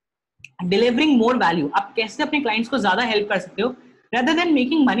delivering more value. आप कैसे अपने clients को ज़्यादा help कर सकते हो rather than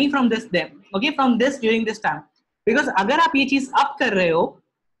making money from this from this during this time. Because अगर आप ये चीज़ अब कर रहे हो,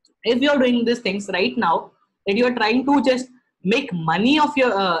 if you are doing these things right now, that you are trying to just make money of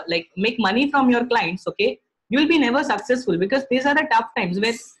your make money from your clients, okay, you will be never successful, because these are the tough times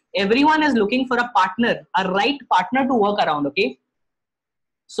where everyone is looking for a partner, a right partner to work around. Okay,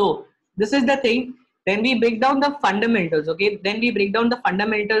 so this is the thing. Then we break down the fundamentals. Okay, then we break down the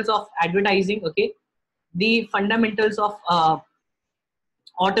fundamentals of advertising. Okay, the fundamentals of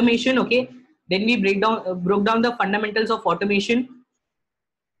automation. Okay, then we broke down the fundamentals of automation.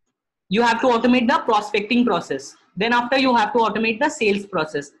 You have to automate the prospecting process. Then after, you have to automate the sales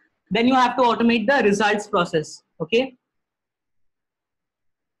process. Then you have to automate the results process. Okay.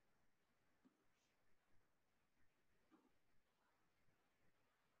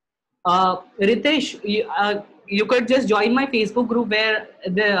 Ritesh, you could just join my Facebook group where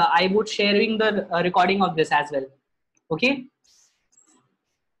I would sharing the recording of this as well. Okay.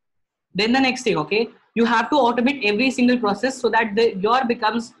 Then the next thing, okay, you have to automate every single process so that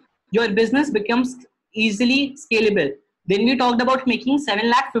your business becomes easily scalable. Then we talked about making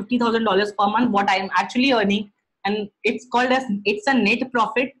 $7,50,000 per month. What I am actually earning and it's called as, it's a net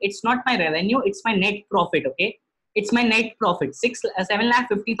profit. It's not my revenue, it's my net profit. Okay, it's my net profit.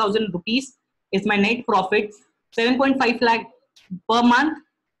 7,50,000 rupees is my net profit. 7.5 lakh per month,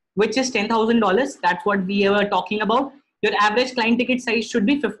 which is $10,000. That's what we were talking about. Your average client ticket size should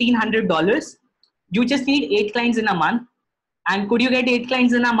be $1,500. You just need 8 clients in a month. And could you get 8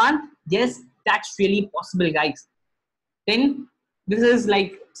 clients in a month? Yes, that's really possible, guys. Then this is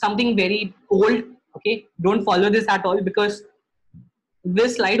like something very old. Okay, don't follow this at all, because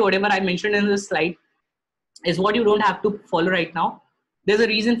this slide, whatever I mentioned in this slide, is what you don't have to follow right now. There's a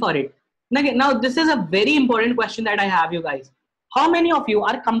reason for it. Now this is a very important question that I have, you guys. How many of you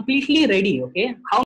are completely ready? Okay, how